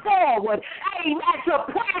look forward. Amen. To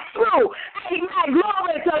press through. Amen.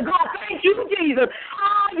 Glory to God. Thank you, Jesus.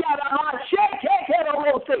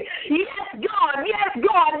 Yes, God. Yes,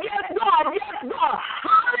 God. Yes, God. Yes, God.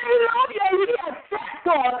 Hallelujah. He has set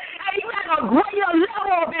on, amen, a greater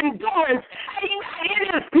level of endurance. Amen. In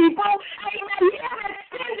his people. Amen. He has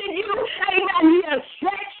extended you. Amen. He has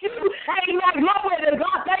stretched you. Amen. Glory to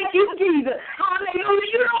God. Thank you, Jesus. Hallelujah.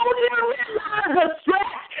 You don't even realize the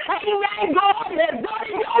stretch. Amen. God has done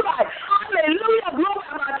in your life. Hallelujah. Glory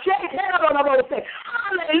to my chest. Hallelujah.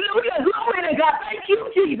 Glory to God. Thank you,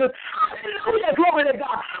 Jesus. Hallelujah. Glory to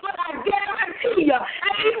God. But I guarantee you,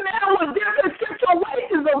 amen, when different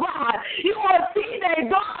situations arise, you will see that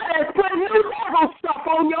God has put new level stuff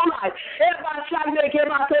on your life.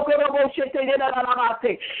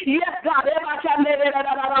 Yes, God. Yes,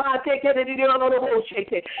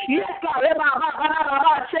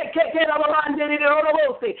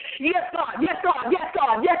 God. Yes,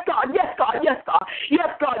 God. Yes, God. Yes, God. Yes, God. Yes, God. Yes, God. Yes,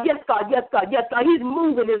 God. Yes, God. Yes, God. Yes, God. He's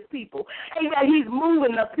moving his people. Amen. He's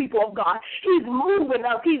moving the people of God. He's moving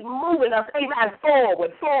us. He's moving us. Amen.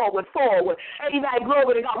 Forward, forward, forward. Amen.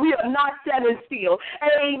 Glory to God. We are not standing still.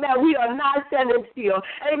 Amen. We are not standing still.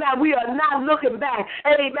 Amen. We are not looking back.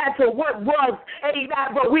 Amen. To what was.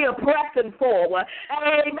 Amen. But we are pressing forward.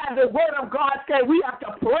 Amen. The word of God says we have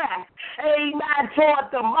to press. Amen.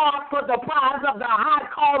 Toward the mark for the prize of the high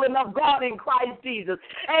calling of God in Christ Jesus.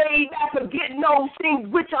 Amen. Forgetting those things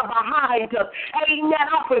which are behind to Jesus. Amen.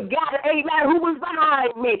 I forgot, amen, who was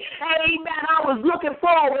behind me. Amen. I was looking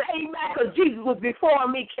forward, amen, because Jesus was before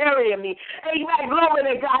me, carrying me. Amen. Glory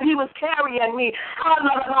to God. He was carrying me.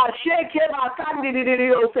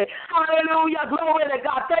 Hallelujah. Glory to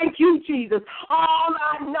God. Thank you, Jesus. All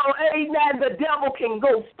I know, amen, the devil can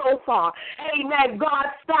go so far. Amen. God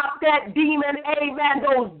stopped that demon. Amen.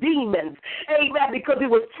 Those demons. Amen. Because it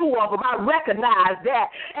was two of them. I recognize that.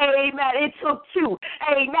 Amen. It took two.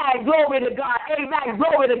 Amen. Glory to God. Amen.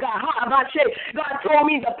 Glory to God. God told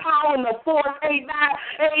me the power and the force. Amen.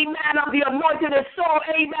 Amen. Of the anointing is so.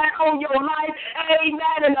 Amen. On your life.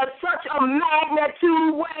 Amen. In such a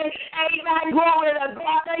magnitude way. Amen. Glory to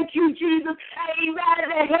God. Thank you, Jesus.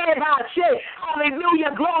 Amen.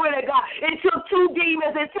 Hallelujah. Glory to God. It took two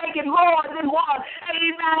demons and taken more than one.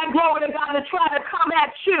 Amen. Glory to God to try to come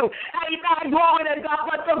at you. Amen. Glory to God.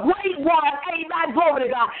 But the great one, amen. Glory to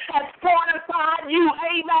God, has fortified you.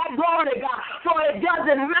 Amen. Glory to God. For it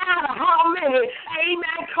doesn't matter how many,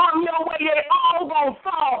 amen, come your way. They all gonna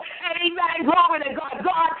fall. Amen. Glory to God.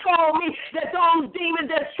 God told me that those demons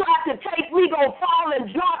that tried to take me gonna fall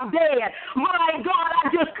and drop dead. My God,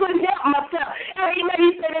 I just couldn't help myself. Amen. He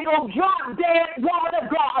said they're gonna drop dead, woman of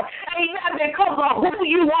God. Amen. Because of who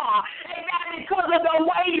you are. Amen. Because of the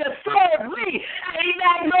way you serve me.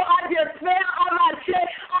 Amen. No, I just fell on my chest.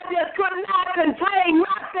 I just could not contain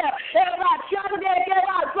myself.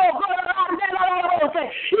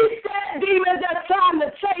 He said demons that's trying to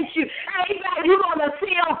chase you. Amen. You're going to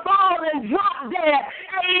see them fall and drop dead.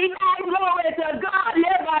 Amen. Glory to God.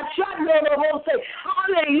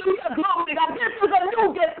 Hallelujah. Glory to God. This is a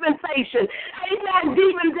new dispensation. Amen.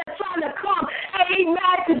 Demons that's trying to come.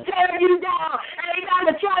 Amen. To tear you down. Amen.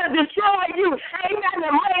 To try to destroy you. Amen.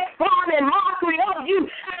 To make fun and mockery of you.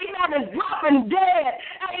 Amen. And dropping dead.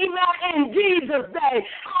 Amen. In Jesus' name.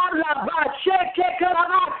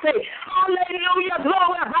 Hallelujah.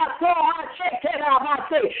 Glory.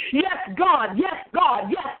 Yes, God. Yes, God.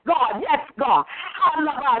 Yes, God. Yes, God.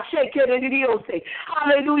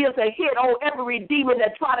 Hallelujah. Say hit on every demon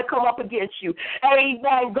that try to come up against you.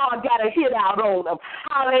 Amen. God got a hit out on them.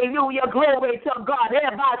 Hallelujah. Glory to God.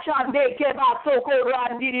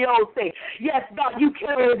 Yes, God, you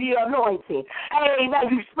carry the anointing. Amen.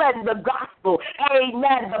 You spread the gospel.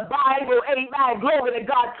 Amen. The Bible. Amen. Glory to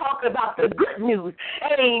God. Talking about the good news.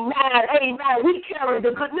 Amen. Amen. We carry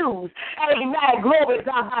the good news. Amen. Glory to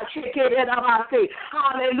God.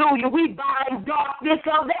 Hallelujah. We bind darkness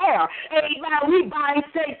of the air. Amen. We bind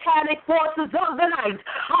satanic forces of the night.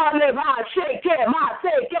 Hallelujah.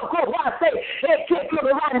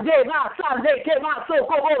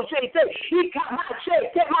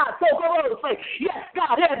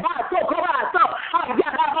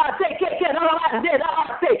 Yes, God. Yes, God.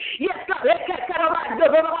 Yes, God. Yes, God. Yes, God.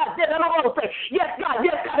 Yes, God.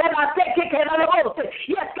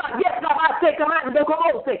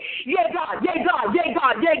 Yeah, God. Yeah, God. Yeah,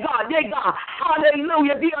 God. Yeah, God. Yeah, God.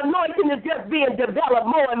 Hallelujah. The anointing is just being developed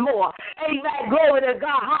more and more. Amen. Glory to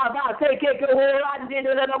God.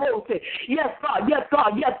 Yes, God. Yes,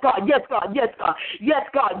 God. Yes, God. Yes, God. Yes, God. Yes,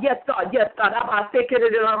 God. Yes, God. Yes, God. Yes,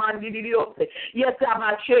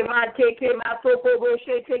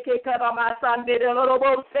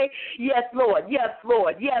 yes, Lord. Yes,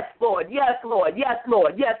 Lord. Yes, Lord. Yes, Lord. Yes,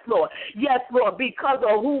 Lord. Yes, Lord. Yes, Lord. Because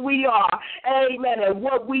of who we are. Amen. And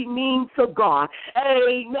what we mean to God.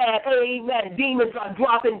 Amen. Amen. Demons are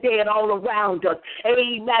dropping dead all around us.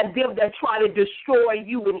 Amen. Them that try to destroy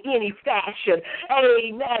you in any fashion.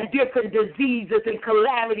 Amen. Different diseases and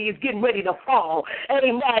calamities getting ready to fall.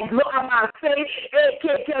 Amen.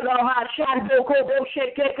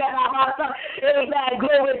 Amen.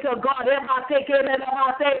 Glory to God.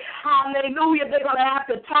 Hallelujah. They're going to have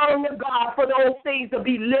to turn to God for those things to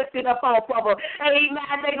be lifted up off of them.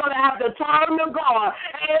 Amen. They're going to have to turn to God.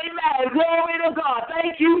 Amen. Glory to God.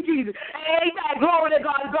 Thank you, Jesus. Amen. Glory to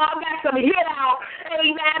God. God got some hit out.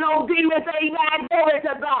 Amen. On demons. Amen. Glory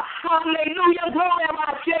to God. Hallelujah. Glory to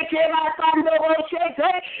God.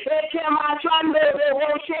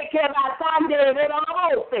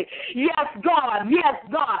 Yes, God. Yes,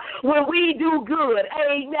 God. When we do good,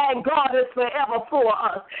 amen, God is forever for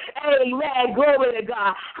us. Amen. Glory to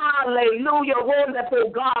God. Hallelujah.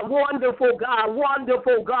 Wonderful God. Wonderful God.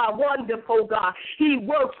 Wonderful God. Wonderful God. He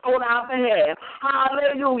works on our behalf.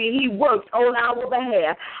 Hallelujah. He works on our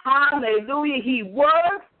behalf. Hallelujah. He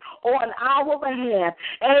works on our behalf.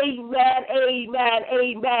 Amen, amen,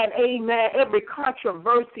 amen, amen. Every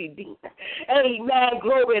controversy demon. Amen,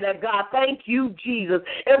 glory to God. Thank you, Jesus.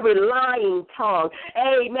 Every lying tongue.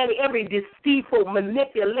 Amen, every deceitful,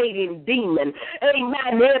 manipulating demon.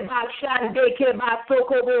 Amen.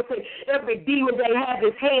 Every demon that has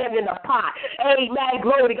his hand in the pot. Amen,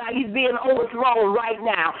 glory to God. He's being overthrown right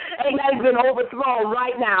now. Amen, he's been overthrown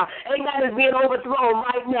right now. Amen, he's being overthrown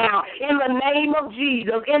right now. In the name of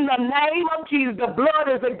Jesus, in the name of Jesus, the blood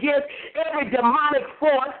is against every demonic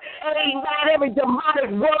force. Amen, every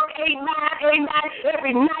demonic work. Amen, amen.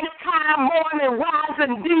 Every nighttime, morning,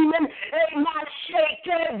 rising demon. Amen, shake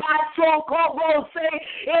it by so called say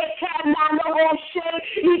it cannot no shake.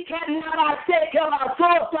 He cannot take him out so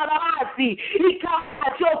that I see. He can't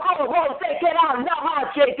so called say can I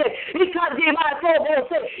not shake it. Because he might so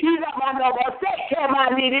say he's not my number say can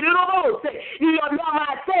I need it say you know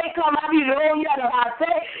I say come I need it on you I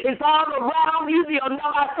say it's all around you the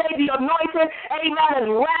say the anointing amen has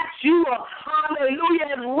wrapped you up. Hallelujah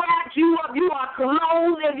has wrapped you up. You are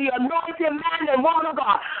clothed in the anointing man and woman of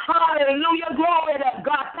God. Hallelujah. Glory to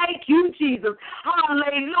God. Thank you, Jesus.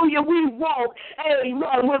 Hallelujah. We walk,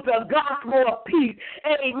 amen, with the gospel of peace.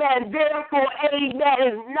 Amen. Therefore, amen,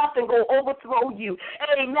 is nothing going to overthrow you.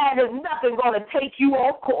 Amen. There's nothing going to take you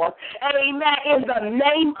off course. Amen. In the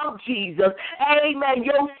name of Jesus. Amen.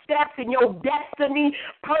 Your steps and your destiny,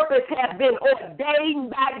 purpose have been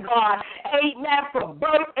ordained by God. Amen. From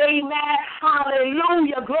birth. Amen.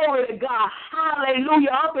 Hallelujah. Glory to God. Hallelujah.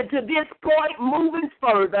 Up until this point, moving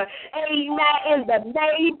further. Amen. In the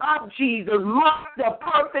name of Jesus. Mark the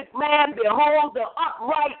perfect man. Behold the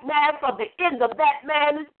upright man. For the end of that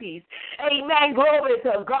man is peace. Amen. Glory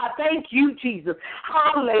to God. Thank you, Jesus.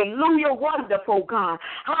 Hallelujah. Wonderful God.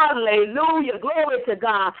 Hallelujah. Glory to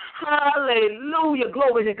God. Hallelujah.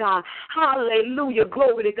 Glory to God. Hallelujah.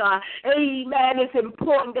 Glory to God. Amen. It's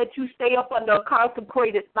important that you stay up under a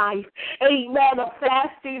consecrated life. Amen. A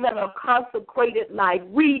fasting and a consecrated life.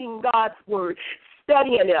 Reading God's word.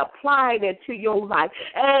 Studying it, applying it to your life.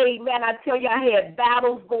 Amen. I tell you, I had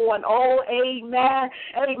battles going on. Amen.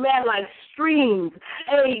 Amen. Like streams.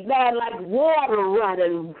 Amen. Like water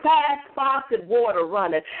running. Fast faucet water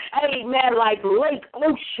running. Amen. Like lake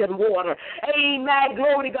ocean water. Amen.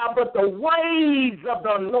 Glory to God. But the waves of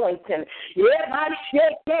the anointing. Yeah, my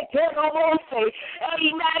shake, can't almost say.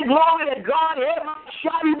 Amen. Glory to God. Yeah, my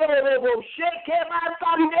Sunday will shake. My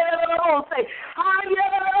Sunday will say.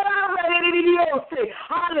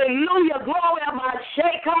 Hallelujah. Glory to my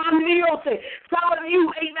shake. Some of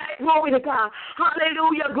you, amen. Glory to God.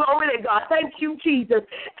 Hallelujah. Glory to God. Thank you, Jesus.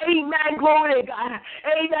 Amen. Glory to God.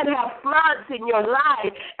 Amen. Have floods in your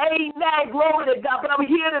life. Amen. Glory to God. But I'm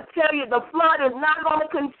here to tell you the flood is not going to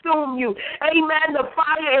consume you. Amen. The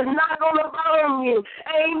fire is not going to burn you.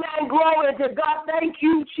 Amen. Glory to God. Thank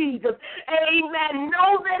you, Jesus. Amen.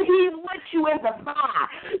 Know that He's with you in the fire.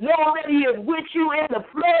 Know that He is with you in the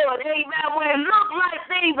flood. Amen. When it looks like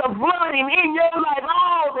things are flooding in your life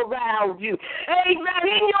all around you. Amen.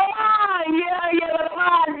 In your mind.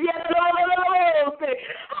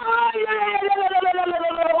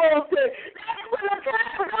 That's when the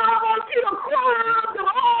time God wants you to cry out to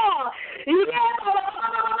all. Yes,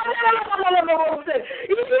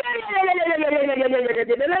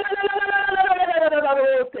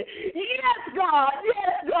 God.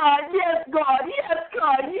 Yes, God. Yes, God. Yes,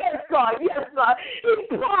 God. Yes, God. Yes, God.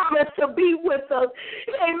 He promised to be with us.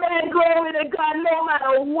 Amen. Glory to God. No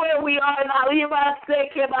matter where we are in our life,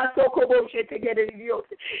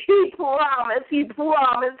 He promised. He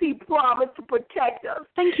promised. He promised to protect us.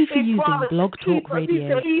 Thank you for using Blog Talk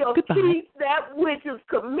Radio. Goodbye. Keep that which is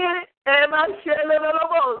committed.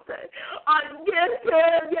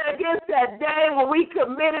 Against that day when we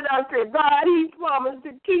committed unto God, He promised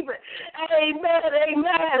to keep it. Amen,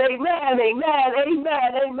 amen, amen, amen,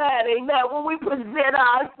 amen, amen, amen. When we present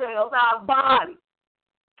ourselves, our body,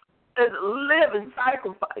 as a living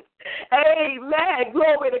sacrifice. Amen.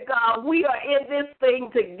 Glory to God. We are in this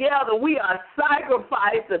thing together. We are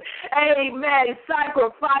sacrificing. Amen.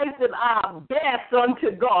 Sacrificing our best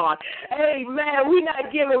unto God. Amen. We're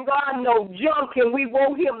not giving God no junk, and we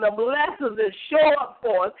want Him to bless us and show up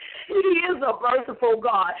for us. He is a merciful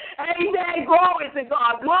God. Amen. Glory to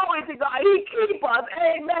God. Glory to God. He keep us.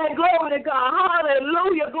 Amen. Glory to God.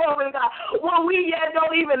 Hallelujah. Glory to God. When we yet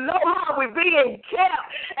don't even know how we're being kept.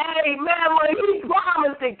 Amen. When He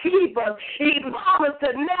promised to keep us, He promised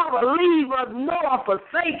to never leave us nor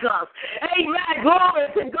forsake us. Amen. Glory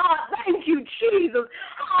to God. Thank you, Jesus.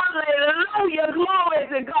 Hallelujah. Glory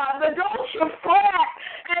to God. But don't you fret.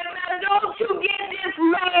 Amen. Don't you get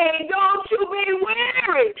dismayed. Don't you be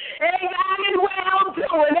weary. Amen. In well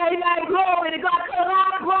doing. Amen.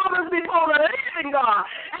 God.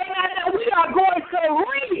 Amen. That we are going to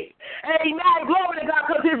reap. Amen. Glory to God,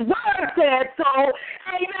 because his word said so.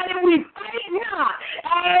 Amen. And we faint not.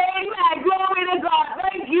 Amen. Glory to God.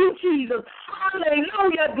 Thank you, Jesus.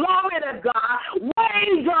 Hallelujah. Glory to God.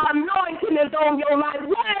 Waves of anointing is on your life.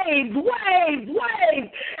 Waves, waves, waves.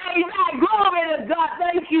 Amen. Glory to God.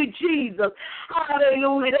 Thank you, Jesus.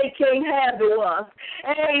 Hallelujah. They can't handle us.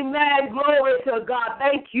 Amen. Glory to God.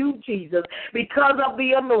 Thank you, Jesus. Because of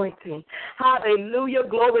the anointing. Hallelujah.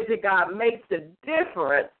 Glory to God. Makes a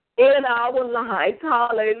difference in our lives.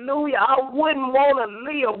 Hallelujah. I wouldn't want to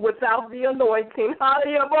live without the anointing.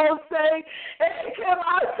 Hallelujah.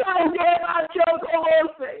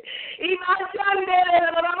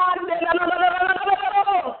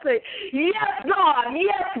 Yes, God.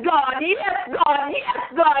 Yes, God. Yes, God. Yes,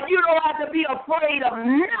 God. You don't have to be afraid of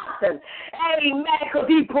nothing. Amen. Because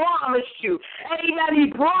he promised you. Amen.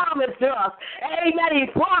 He promised us. Amen. He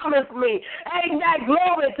promised me. Amen.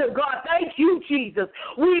 Glory to God. Thank you, Jesus.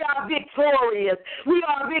 We are victorious. We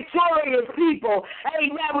are victorious people.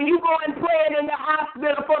 Amen. When you go and pray in the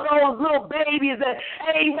hospital for those little babies, and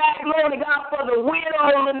amen, glory to God, for the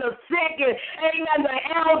widows and the sick, and amen, the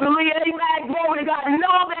elderly, amen, glory to God,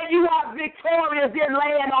 know that you are victorious in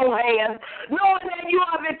laying on hands. Know that you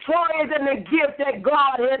are victorious in the gift that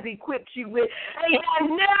God has equipped you with.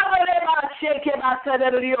 Amen. Never let us shake him. I said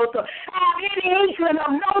that have any inkling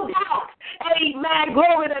of no doubt. Amen.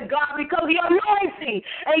 Glory to God, because the anointing,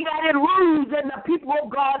 amen, it rules in the people of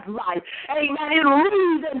God's life. Amen. It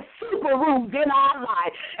rules and super rules in our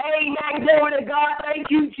life. Amen. Glory to God. Thank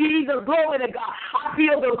you, Jesus. Glory to God. I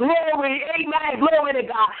feel the glory. Amen. Glory to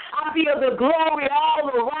God. I feel the glory all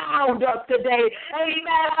around us today.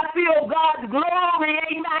 Amen. I feel God's glory.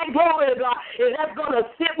 Amen. Glory to God. And that's going to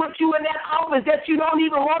sit with you in that office that you don't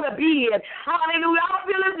even want to be in. Hallelujah. I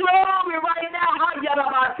feel his glory right now.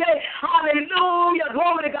 Hallelujah.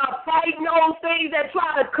 Glory to God. Fighting those things that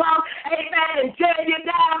try to come, amen, and tear you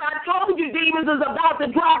down. I told you demons is about to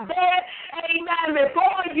drop dead, amen,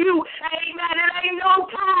 before you, amen. It ain't no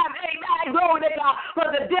time, amen, glory to God, for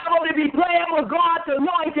the devil to be playing with God's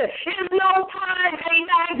anointing. It's no time,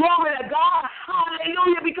 amen, glory to God,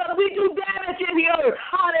 hallelujah, because we do damage in the earth,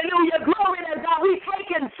 hallelujah, glory to God. We're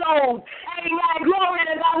taking souls, amen, glory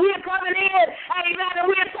to God. We're coming in, amen, and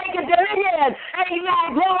we're taking dominion, amen,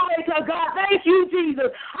 glory to God. Thank you,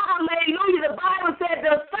 Jesus, hallelujah. The Bible said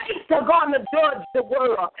the saints are going to judge the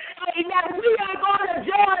world. Amen. We are going to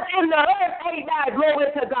judge in the earth. Amen. Glory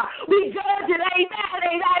to God. We judge it. Amen.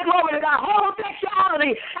 Amen. Glory to God.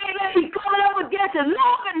 Homosexuality. Amen. He's coming up against it.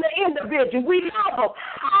 Loving the individual. We love them.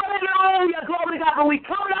 Hallelujah. Glory to God. But we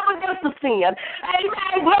coming up against the sin.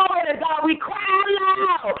 Amen. Glory to God. We cry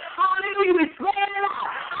loud. Hallelujah. We slaying it out.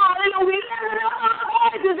 Hallelujah. We lifting up our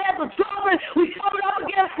voices at the trumpet. We coming up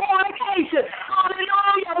against fornication.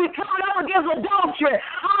 Hallelujah. We coming up against adultery.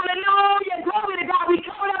 Hallelujah. Glory to God. We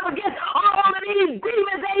coming up against all of these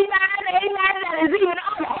demons. Amen. Amen. That is even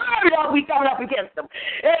unheard of. We coming up against them.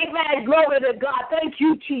 Amen. Glory to God. Thank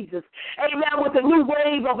you, Jesus. Amen. With the new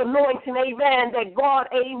wave of anointing. Amen. That God,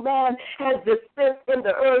 amen, has dispensed in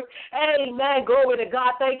the earth. Amen. Glory to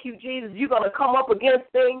God. Thank you, Jesus. You're going to come up against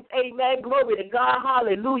things. Amen. Glory to God.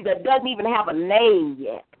 Hallelujah. That doesn't even have a name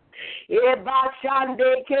yet.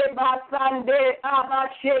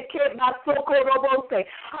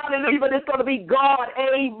 Hallelujah, but it's going to be God,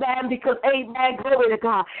 amen, because, amen, glory to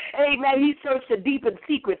God, amen, he searched the deep and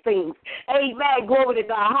secret things, amen, glory to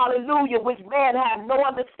God, hallelujah, which man has no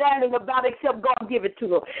understanding about except God give it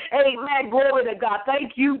to him, amen, glory to God,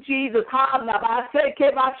 thank you, Jesus, hallelujah,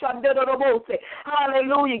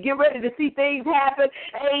 get ready to see things happen,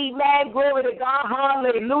 amen, glory to God,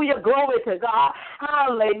 hallelujah, glory to God,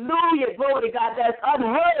 hallelujah, glory to God, that's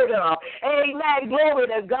unheard of. Amen, glory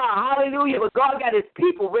to God, hallelujah, but God got his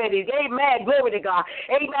people ready. Amen, glory to God.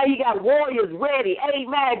 Amen, he got warriors ready.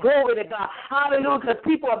 Amen, glory to God. Hallelujah, because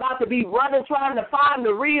people are about to be running, trying to find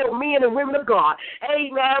the real men and women of God.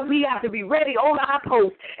 Amen, we have to be ready on our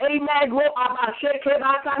post. Amen, glory to God.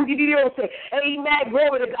 Amen,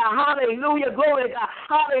 glory to God. Hallelujah, glory to God.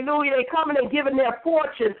 Hallelujah, they coming and giving their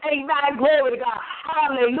fortunes. Amen, glory to God.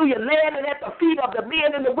 Hallelujah, landing at the feet of the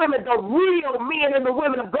men and the women, the real men and the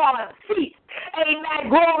women of God's feet.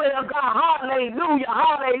 Amen. Glory to God. Hallelujah.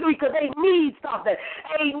 Hallelujah. Because they need something.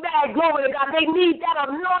 Amen. Glory to God. They need that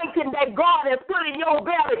anointing that God has put in your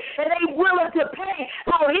belly. And they willing to pay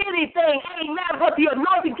for anything. Amen. But the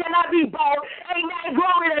anointing cannot be bought. Amen.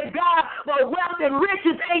 Glory to God. But wealth and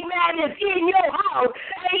riches, amen, is in your house.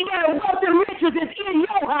 Amen. Wealth and riches is in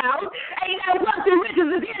your house. Amen. Wealth and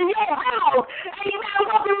riches is in your house. Amen.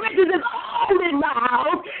 Wealth and riches is all in my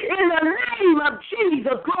house. In the name of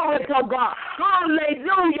Jesus. Glory to God.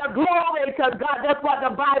 Hallelujah. Glory to God. That's what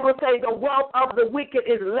the Bible says. The wealth of the wicked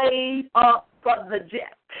is laid up for the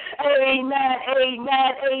just. Amen,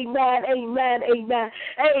 amen, amen, amen, amen,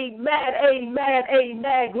 amen, amen,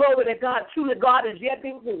 amen. Glory to God. Truly, God is yet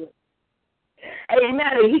being good. Amen.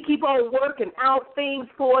 And he keep on working out things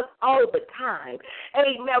for us all the time.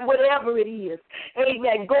 Amen. Whatever it is.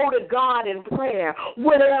 Amen. Go to God in prayer.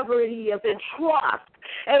 Whatever it is. And trust.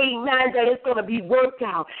 Amen. That it's going to be worked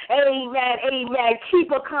out. Amen. Amen.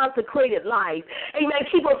 Keep a consecrated life. Amen.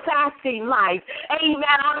 Keep a fasting life. Amen.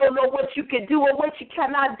 I don't know what you can do or what you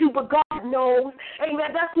cannot do, but God knows.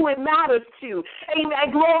 Amen. That's who it matters to.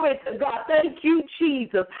 Amen. Glory to God. Thank you,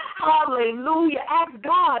 Jesus. Hallelujah. Ask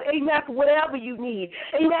God. Amen. For whatever you need.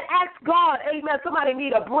 Amen. Ask God. Amen. Somebody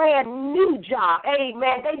need a brand new job.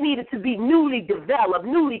 Amen. They need it to be newly developed,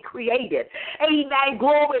 newly created. Amen.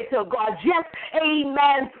 Glory to God. Just,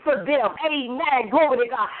 amen, for them. Amen. Glory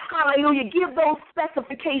to God. Hallelujah. Give those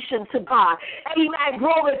specifications to God. Amen.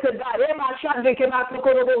 Glory to God.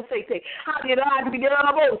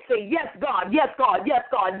 Yes, God. Yes, God. Yes,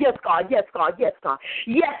 God. Yes, God. Yes, God. Yes, God.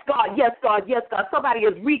 Yes, God. Yes, God. Yes, God. Somebody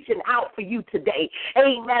is reaching out for you today.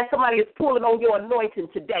 Amen. Somebody is pulling on your anointing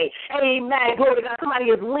today. Amen. Glory to God. Somebody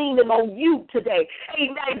is leaning on you today.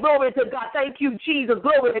 Amen. Glory to God. Thank you, Jesus.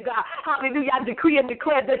 Glory to God. Hallelujah. I decree and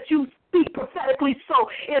declare that you speak prophetically so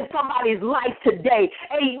in somebody's life today.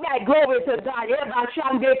 Amen. Glory to God.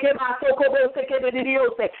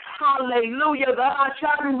 Hallelujah.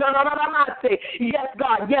 Yes,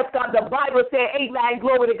 God. Yes, God. The Bible said, amen.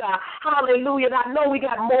 Glory to God. Hallelujah. And I know we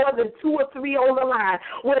got more than 2 or 3 on the line.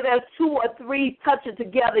 Where there's 2 or 3 touching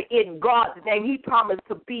together in God's name, he promised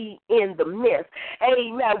to be in the midst.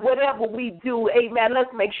 Amen. Whatever we do, amen,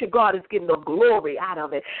 let's make sure God is getting the glory out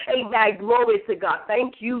of it. Amen. Glory to God.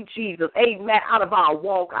 Thank you, Jesus. Amen. Out of our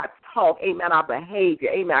walk, our talk, amen, our behavior,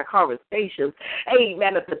 amen, our conversations,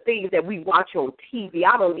 amen, of the things that we watch on TV.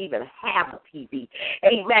 I don't even have a TV.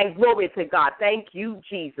 Amen. Glory to God. Thank you,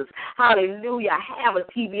 Jesus. Hallelujah. I have a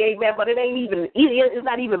TV, amen, but it's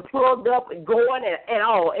not even plugged up and going at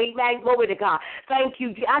all. Amen. Glory to God. Thank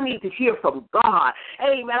you. I need to hear from God.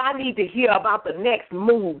 Amen. I need to hear about the next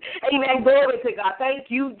move. Amen. Glory to God. Thank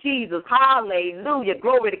you, Jesus. Hallelujah.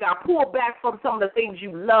 Glory to God. Pull back from some of the things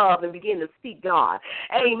you love and begin to seek God.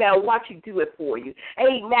 Amen. Watch Him do it for you.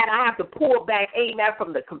 Amen. I have to pull back, amen,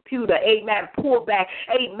 from the computer. Amen. Pull back,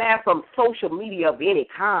 amen, from social media of any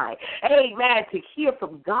kind. Amen. To hear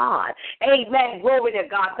from God. Amen. Glory to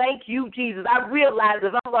God. Thank you, Jesus. I realize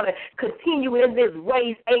if I'm going to continue in this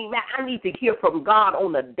race, amen, I need to hear from God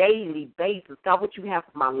on a daily basis. God, what you have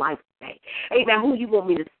for my life today. Amen. Who you want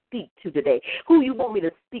me to speak to today? Who you want me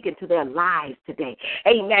to speak into their lives today?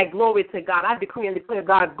 Amen. Glory to God. I decree and declare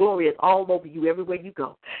God's glory is all over you everywhere you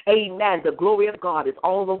go. Amen. The glory of God is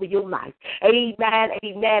all over your life. Amen.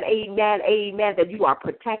 Amen. Amen. Amen. That you are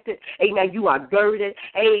protected. Amen. You are girded.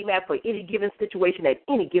 Amen. For any given situation at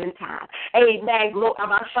any given time. Amen.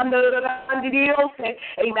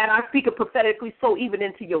 Amen. I speak it prophetically so even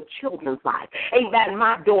into your children's life. Amen.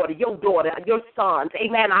 My daughter, your sons.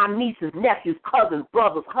 Amen. Our nieces, nephews, cousins,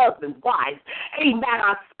 brothers, husbands, wives. Amen.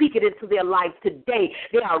 I speak it into their life today.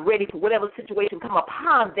 They are ready for whatever situation come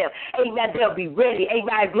upon them. Amen. They'll be ready.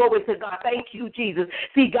 Amen. Glory to God. Thank you, Jesus.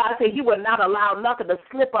 See, God said He will not allow nothing to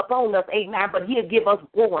slip up on us. Amen. But He'll give us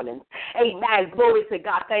warnings. Amen. Glory to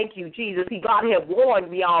God. Thank you, Jesus. See, God had warned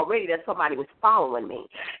me already that somebody was following me.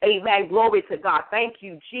 Amen. Glory to God. Thank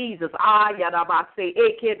you, Jesus.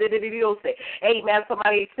 Amen.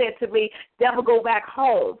 Somebody said to me, never go back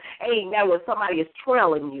home. Amen. When somebody is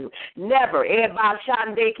trailing you. Never. Amen.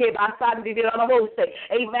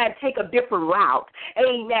 Take a different route.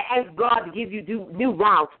 Amen. Ask God to give you new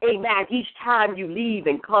routes. Amen. Each time you leave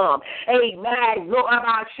and come. Amen.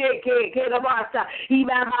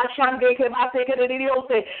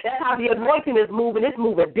 That's how the anointing is moving. It's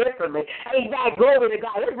moving differently. Amen. Glory to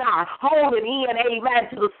God. It's not holding in, amen,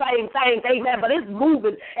 to the same things. Amen. But it's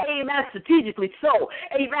moving, amen, strategically so.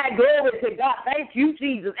 Amen. Glory to God. Thank you,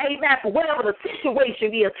 Jesus. Amen. For whatever the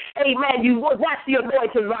situation is. Amen. You watch the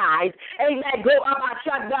anointing rise. Amen. Go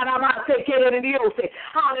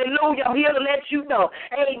hallelujah. I'm here to let you know.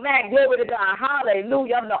 Amen. Glory to God.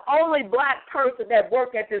 Hallelujah. I'm the only black person that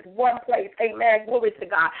work at this one place. Amen. Glory to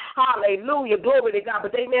God. Hallelujah. Glory to God.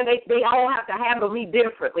 But amen, they all have to handle me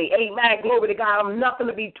differently. Amen. Glory to God. I'm nothing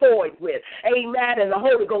to be toyed with. Amen. And the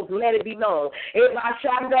Holy Ghost let it be known.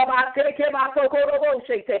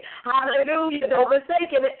 Hallelujah. Don't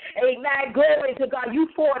mistake it. Amen. Glory to God. You you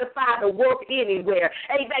fortified to work anywhere.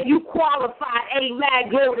 Amen. You qualified, amen,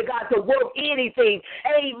 glory to God, to work anything.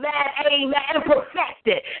 Amen, amen, and perfect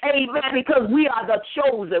it. Amen, because we are the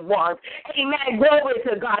chosen ones. Amen, glory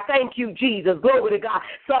to God. Thank you, Jesus. Glory to God.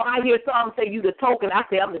 So I hear some say you the token. I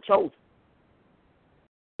say I'm the chosen.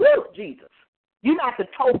 Woo, Jesus. You're not the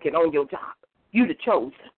token on your job. You the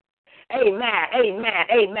chosen. Amen, amen,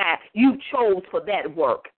 amen. You chose for that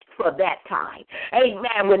work, for that time.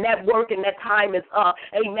 Amen. When that work and that time is up,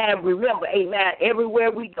 amen, remember, amen,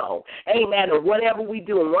 everywhere we go, amen, or whatever we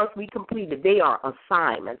do, and once we complete it, they are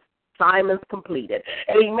assignments. Assignments completed.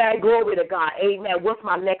 Amen. Glory to God. Amen. What's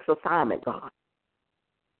my next assignment, God?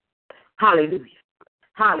 Hallelujah.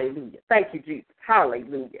 Hallelujah. Thank you, Jesus.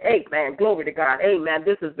 Hallelujah. Amen. Glory to God. Amen.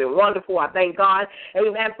 This has been wonderful. I thank God.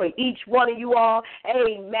 Amen. For each one of you all.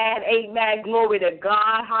 Amen. Amen. Glory to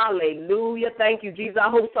God. Hallelujah. Thank you, Jesus. I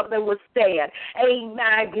hope something was said.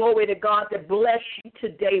 Amen. Glory to God to bless you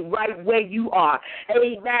today right where you are.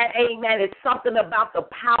 Amen. Amen. It's something about the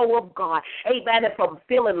power of God. Amen. If I'm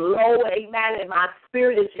feeling low, amen, and my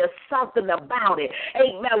spirit is just something about it.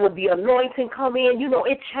 Amen. When the anointing come in, you know,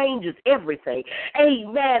 it changes everything.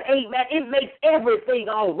 Amen. Amen. It makes everything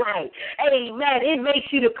all right. Amen. It makes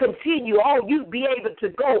you to continue. Oh, you be able to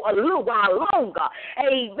go a little while longer.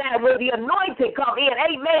 Amen. When the anointing come in,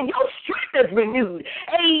 amen, your strength is renewed.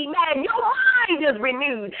 Amen. Your mind is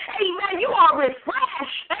renewed. Amen. You are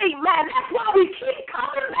refreshed. Amen. That's why we keep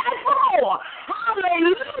coming back for more.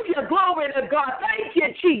 Hallelujah. Glory to God. Thank you,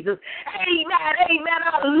 Jesus. Amen. Amen.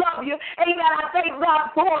 I love you. Amen. I thank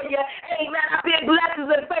God for you. Amen. I bid blessings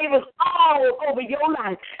and favors all over your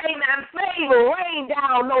life. Amen. Favor rain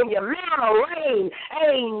down on you. Manna rain.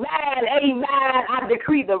 Amen. Amen. I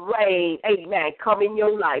decree the rain. Amen. Come in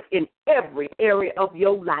your life, in every area of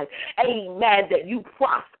your life. Amen. That you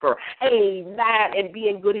prosper. Amen. And be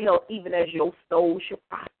in good health, even as your soul should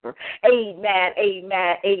prosper. Amen.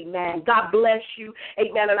 Amen. Amen. God bless you.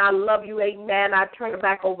 Amen. And I love you. Amen. I turn it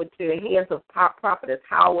back over to the hands of Prophetess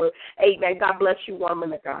Howard. Amen. God bless you,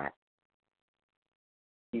 woman of God.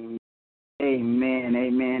 Amen,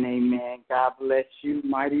 amen, amen. God bless you,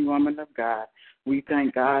 mighty woman of God. We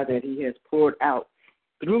thank God that he has poured out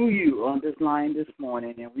through you on this line this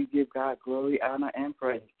morning, and we give God glory, honor, and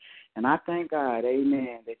praise. And I thank God,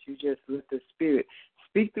 amen, that you just let the Spirit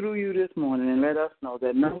speak through you this morning and let us know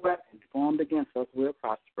that no weapon formed against us will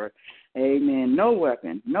prosper. Amen. No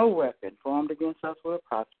weapon formed against us will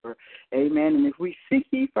prosper. Amen. And if we seek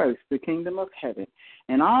ye first the kingdom of heaven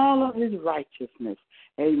and all of his righteousness,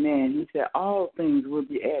 amen, he said all things will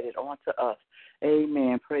be added onto us.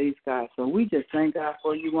 Amen. Praise God. So we just thank God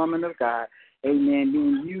for you, woman of God. Amen.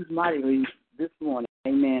 Being used mightily this morning.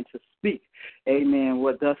 Amen. To speak. Amen.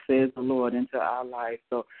 What thus says the Lord into our lives.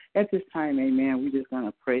 So at this time, amen, we're just going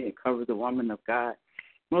to pray and cover the woman of God.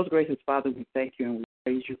 Most gracious Father, we thank you and we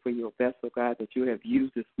praise you for your vessel, God, that you have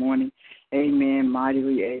used this morning. Amen.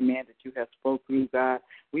 Mightily, amen, that you have spoke through, God.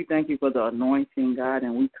 We thank you for the anointing, God,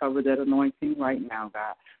 and we cover that anointing right now,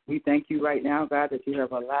 God. We thank you right now, God, that you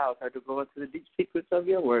have allowed her to go into the deep secrets of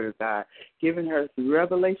your word, God, giving her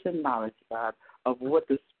revelation knowledge, God, of what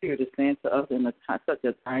the Spirit is saying to us in such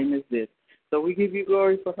a time as this. So we give you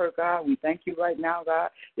glory for her, God. We thank you right now, God,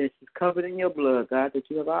 that she's covered in your blood, God, that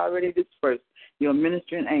you have already dispersed your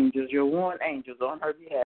ministering angels, your warring angels on her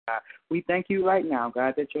behalf, God. We thank you right now,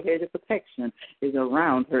 God, that your hedge of protection is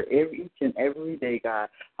around her each and every day, God.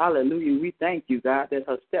 Hallelujah. We thank you, God, that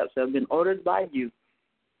her steps have been ordered by you.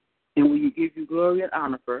 And we give you glory and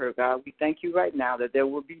honor for her, God. We thank you right now that there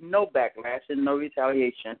will be no backlash and no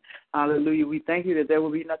retaliation. Hallelujah. We thank you that there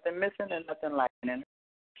will be nothing missing and nothing lacking in her.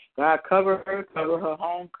 God, cover her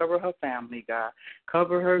home, cover her family, God.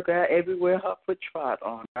 Cover her, God, everywhere her foot trod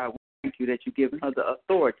on, God. We thank you that you've given her the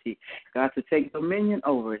authority, God, to take dominion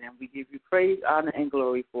over it. And we give you praise, honor, and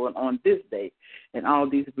glory for it on this day. And all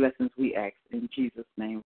these blessings we ask in Jesus'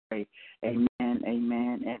 name. Amen,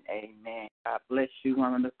 amen, and amen. God bless you,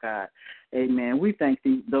 woman of God. Amen. We thank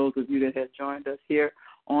those of you that have joined us here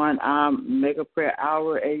on our Mega Prayer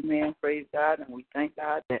Hour. Amen. Praise God. And we thank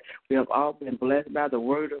God that we have all been blessed by the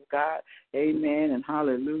word of God. Amen. And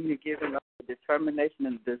hallelujah, giving us the determination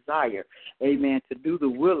and desire, amen, to do the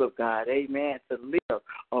will of God. Amen. To live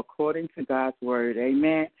according to God's word.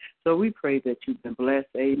 Amen. So we pray that you've been blessed.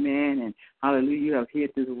 Amen. And hallelujah, you have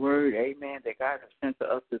heard this word. Amen. That God has sent to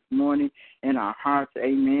us this morning in our hearts.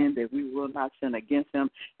 Amen. That we will not sin against him.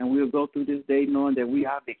 And we'll go through this day knowing that we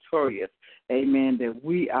are victorious. Amen. That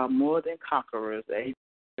we are more than conquerors. Amen.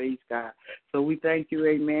 Praise God. So we thank you.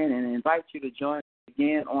 Amen. And invite you to join us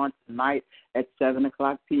again on tonight at 7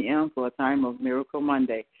 o'clock p.m. for a time of Miracle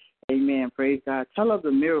Monday. Amen. Praise God. Tell of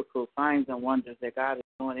the miracles, signs, and wonders that God is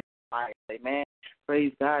doing in our lives. Amen.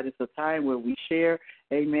 Praise God. It's a time where we share,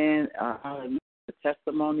 amen, hallelujah, the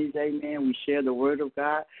testimonies, amen. We share the word of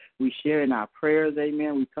God. We share in our prayers,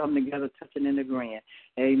 amen. We come together touching and agreeing,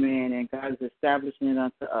 amen. And God is establishing it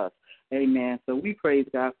unto us. Amen. So we praise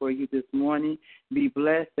God for you this morning. Be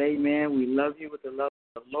blessed. Amen. We love you with the love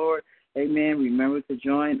of the Lord. Amen. Remember to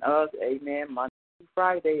join us. Amen. Monday through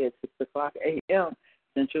Friday at 6 o'clock a.m.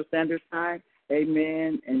 Central Standard Time.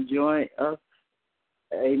 Amen. And join us.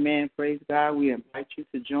 Amen. Praise God. We invite you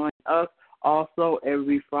to join us also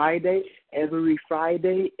every Friday. Every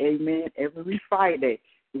Friday. Amen. Every Friday.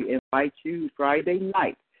 We invite you Friday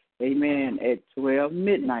night. Amen. At 12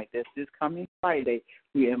 midnight. That's this coming Friday.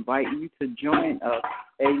 We invite you to join us.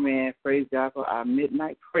 Amen. Praise God for our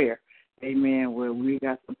midnight prayer. Amen. Where we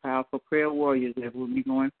got some powerful prayer warriors that will be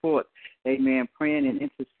going forth. Amen. Praying and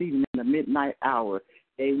interceding in the midnight hour.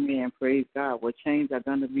 Amen. Praise God. Where chains are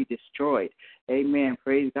going to be destroyed. Amen.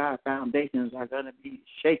 Praise God. Foundations are going to be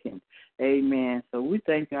shaken. Amen. So we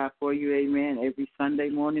thank God for you. Amen. Every Sunday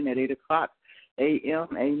morning at 8 o'clock a.m.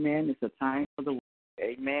 Amen. It's a time for the word.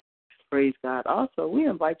 Amen. Praise God. Also, we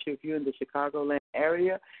invite you, if you're in the Chicagoland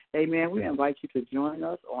area, amen, we invite you to join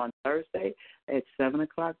us on Thursday at 7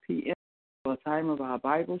 o'clock p.m. for a time of our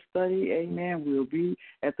Bible study. Amen. We'll be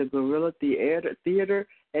at the Gorilla Theater,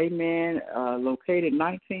 amen, located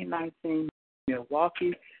 1919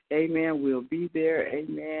 Milwaukee. Amen. We'll be there,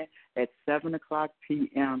 amen, at 7 o'clock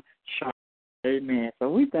p.m. sharp. Amen. So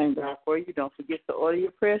we thank God for you. Don't forget to order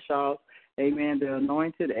your prayer shawls. Amen. They're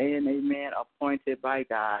anointed and, amen, appointed by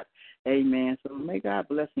God. Amen. So may God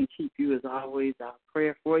bless and keep you as always. Our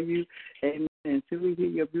prayer for you. Amen. Until we hear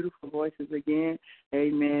your beautiful voices again,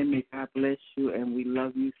 amen. May God bless you, and we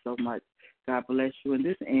love you so much. God bless you. And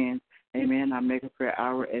this ends, amen, our mega prayer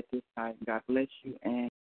hour at this time. God bless you, and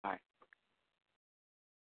bye.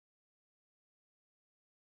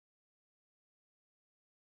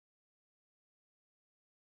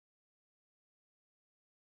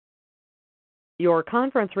 Your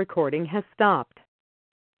conference recording has stopped.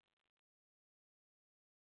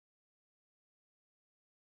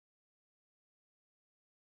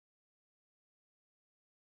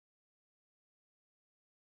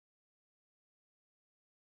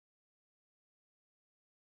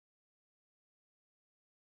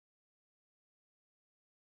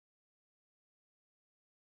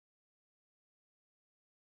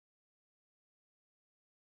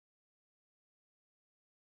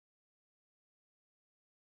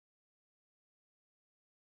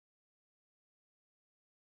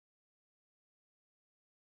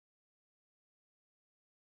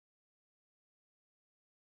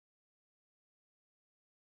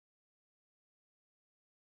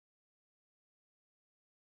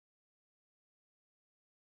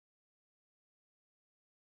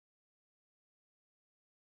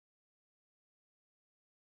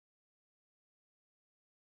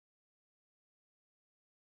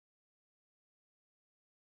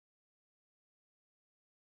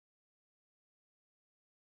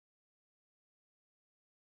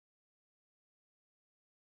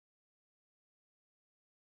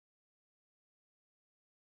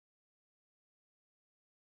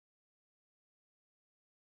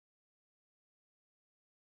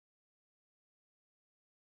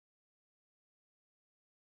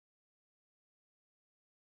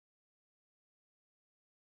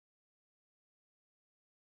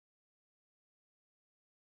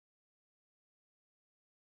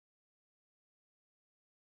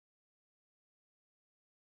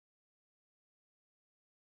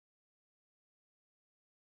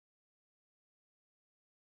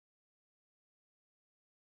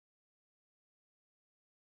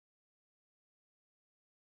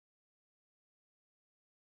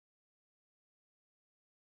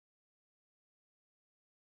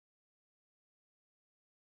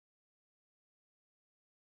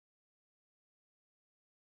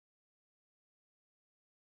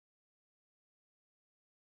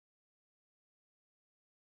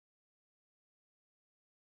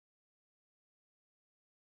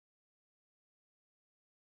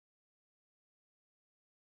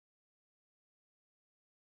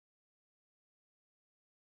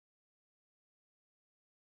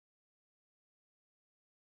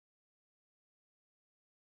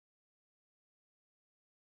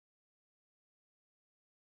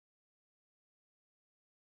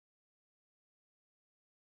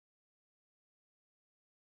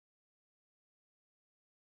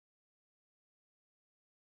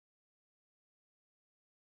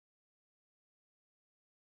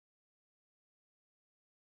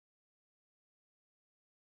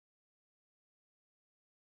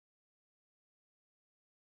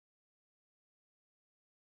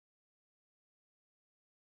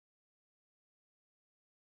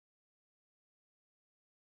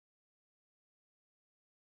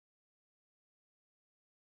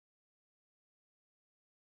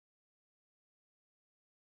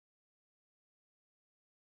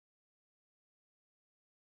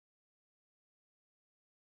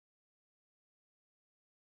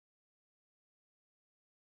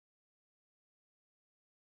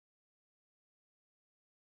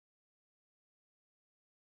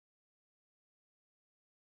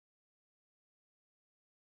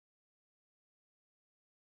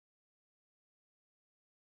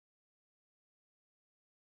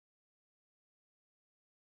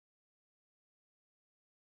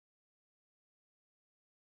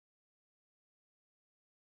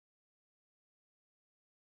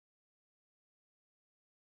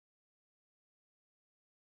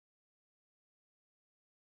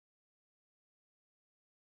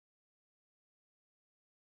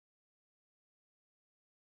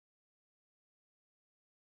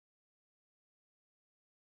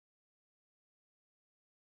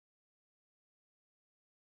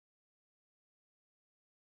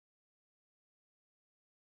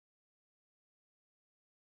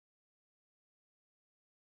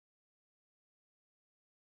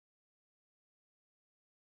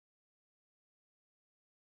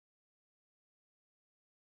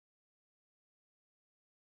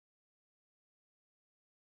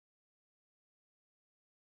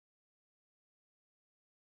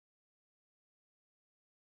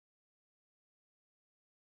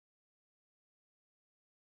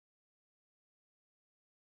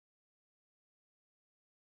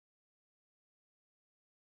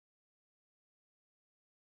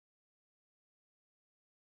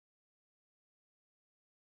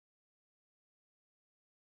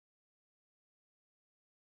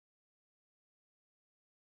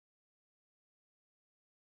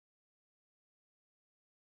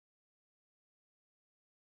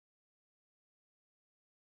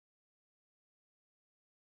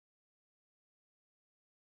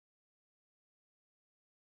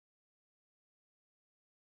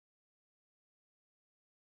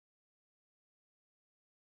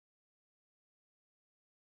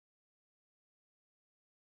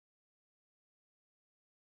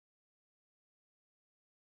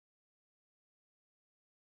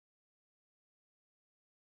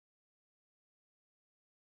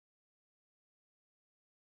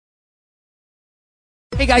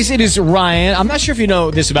 Hey, guys, it is Ryan. I'm not sure if you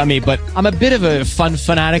know this about me, but I'm a bit of a fun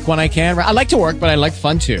fanatic when I can. I like to work, but I like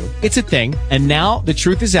fun, too. It's a thing. And now the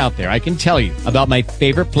truth is out there. I can tell you about my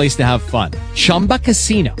favorite place to have fun. Chumba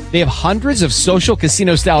Casino. They have hundreds of social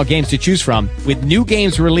casino-style games to choose from with new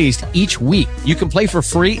games released each week. You can play for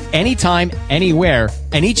free anytime, anywhere,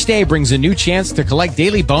 and each day brings a new chance to collect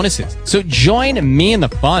daily bonuses. So join me in the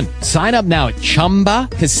fun. Sign up now at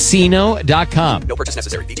ChumbaCasino.com. No purchase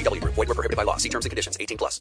necessary. VGW Group. Void where prohibited by law. See terms and conditions. 18+.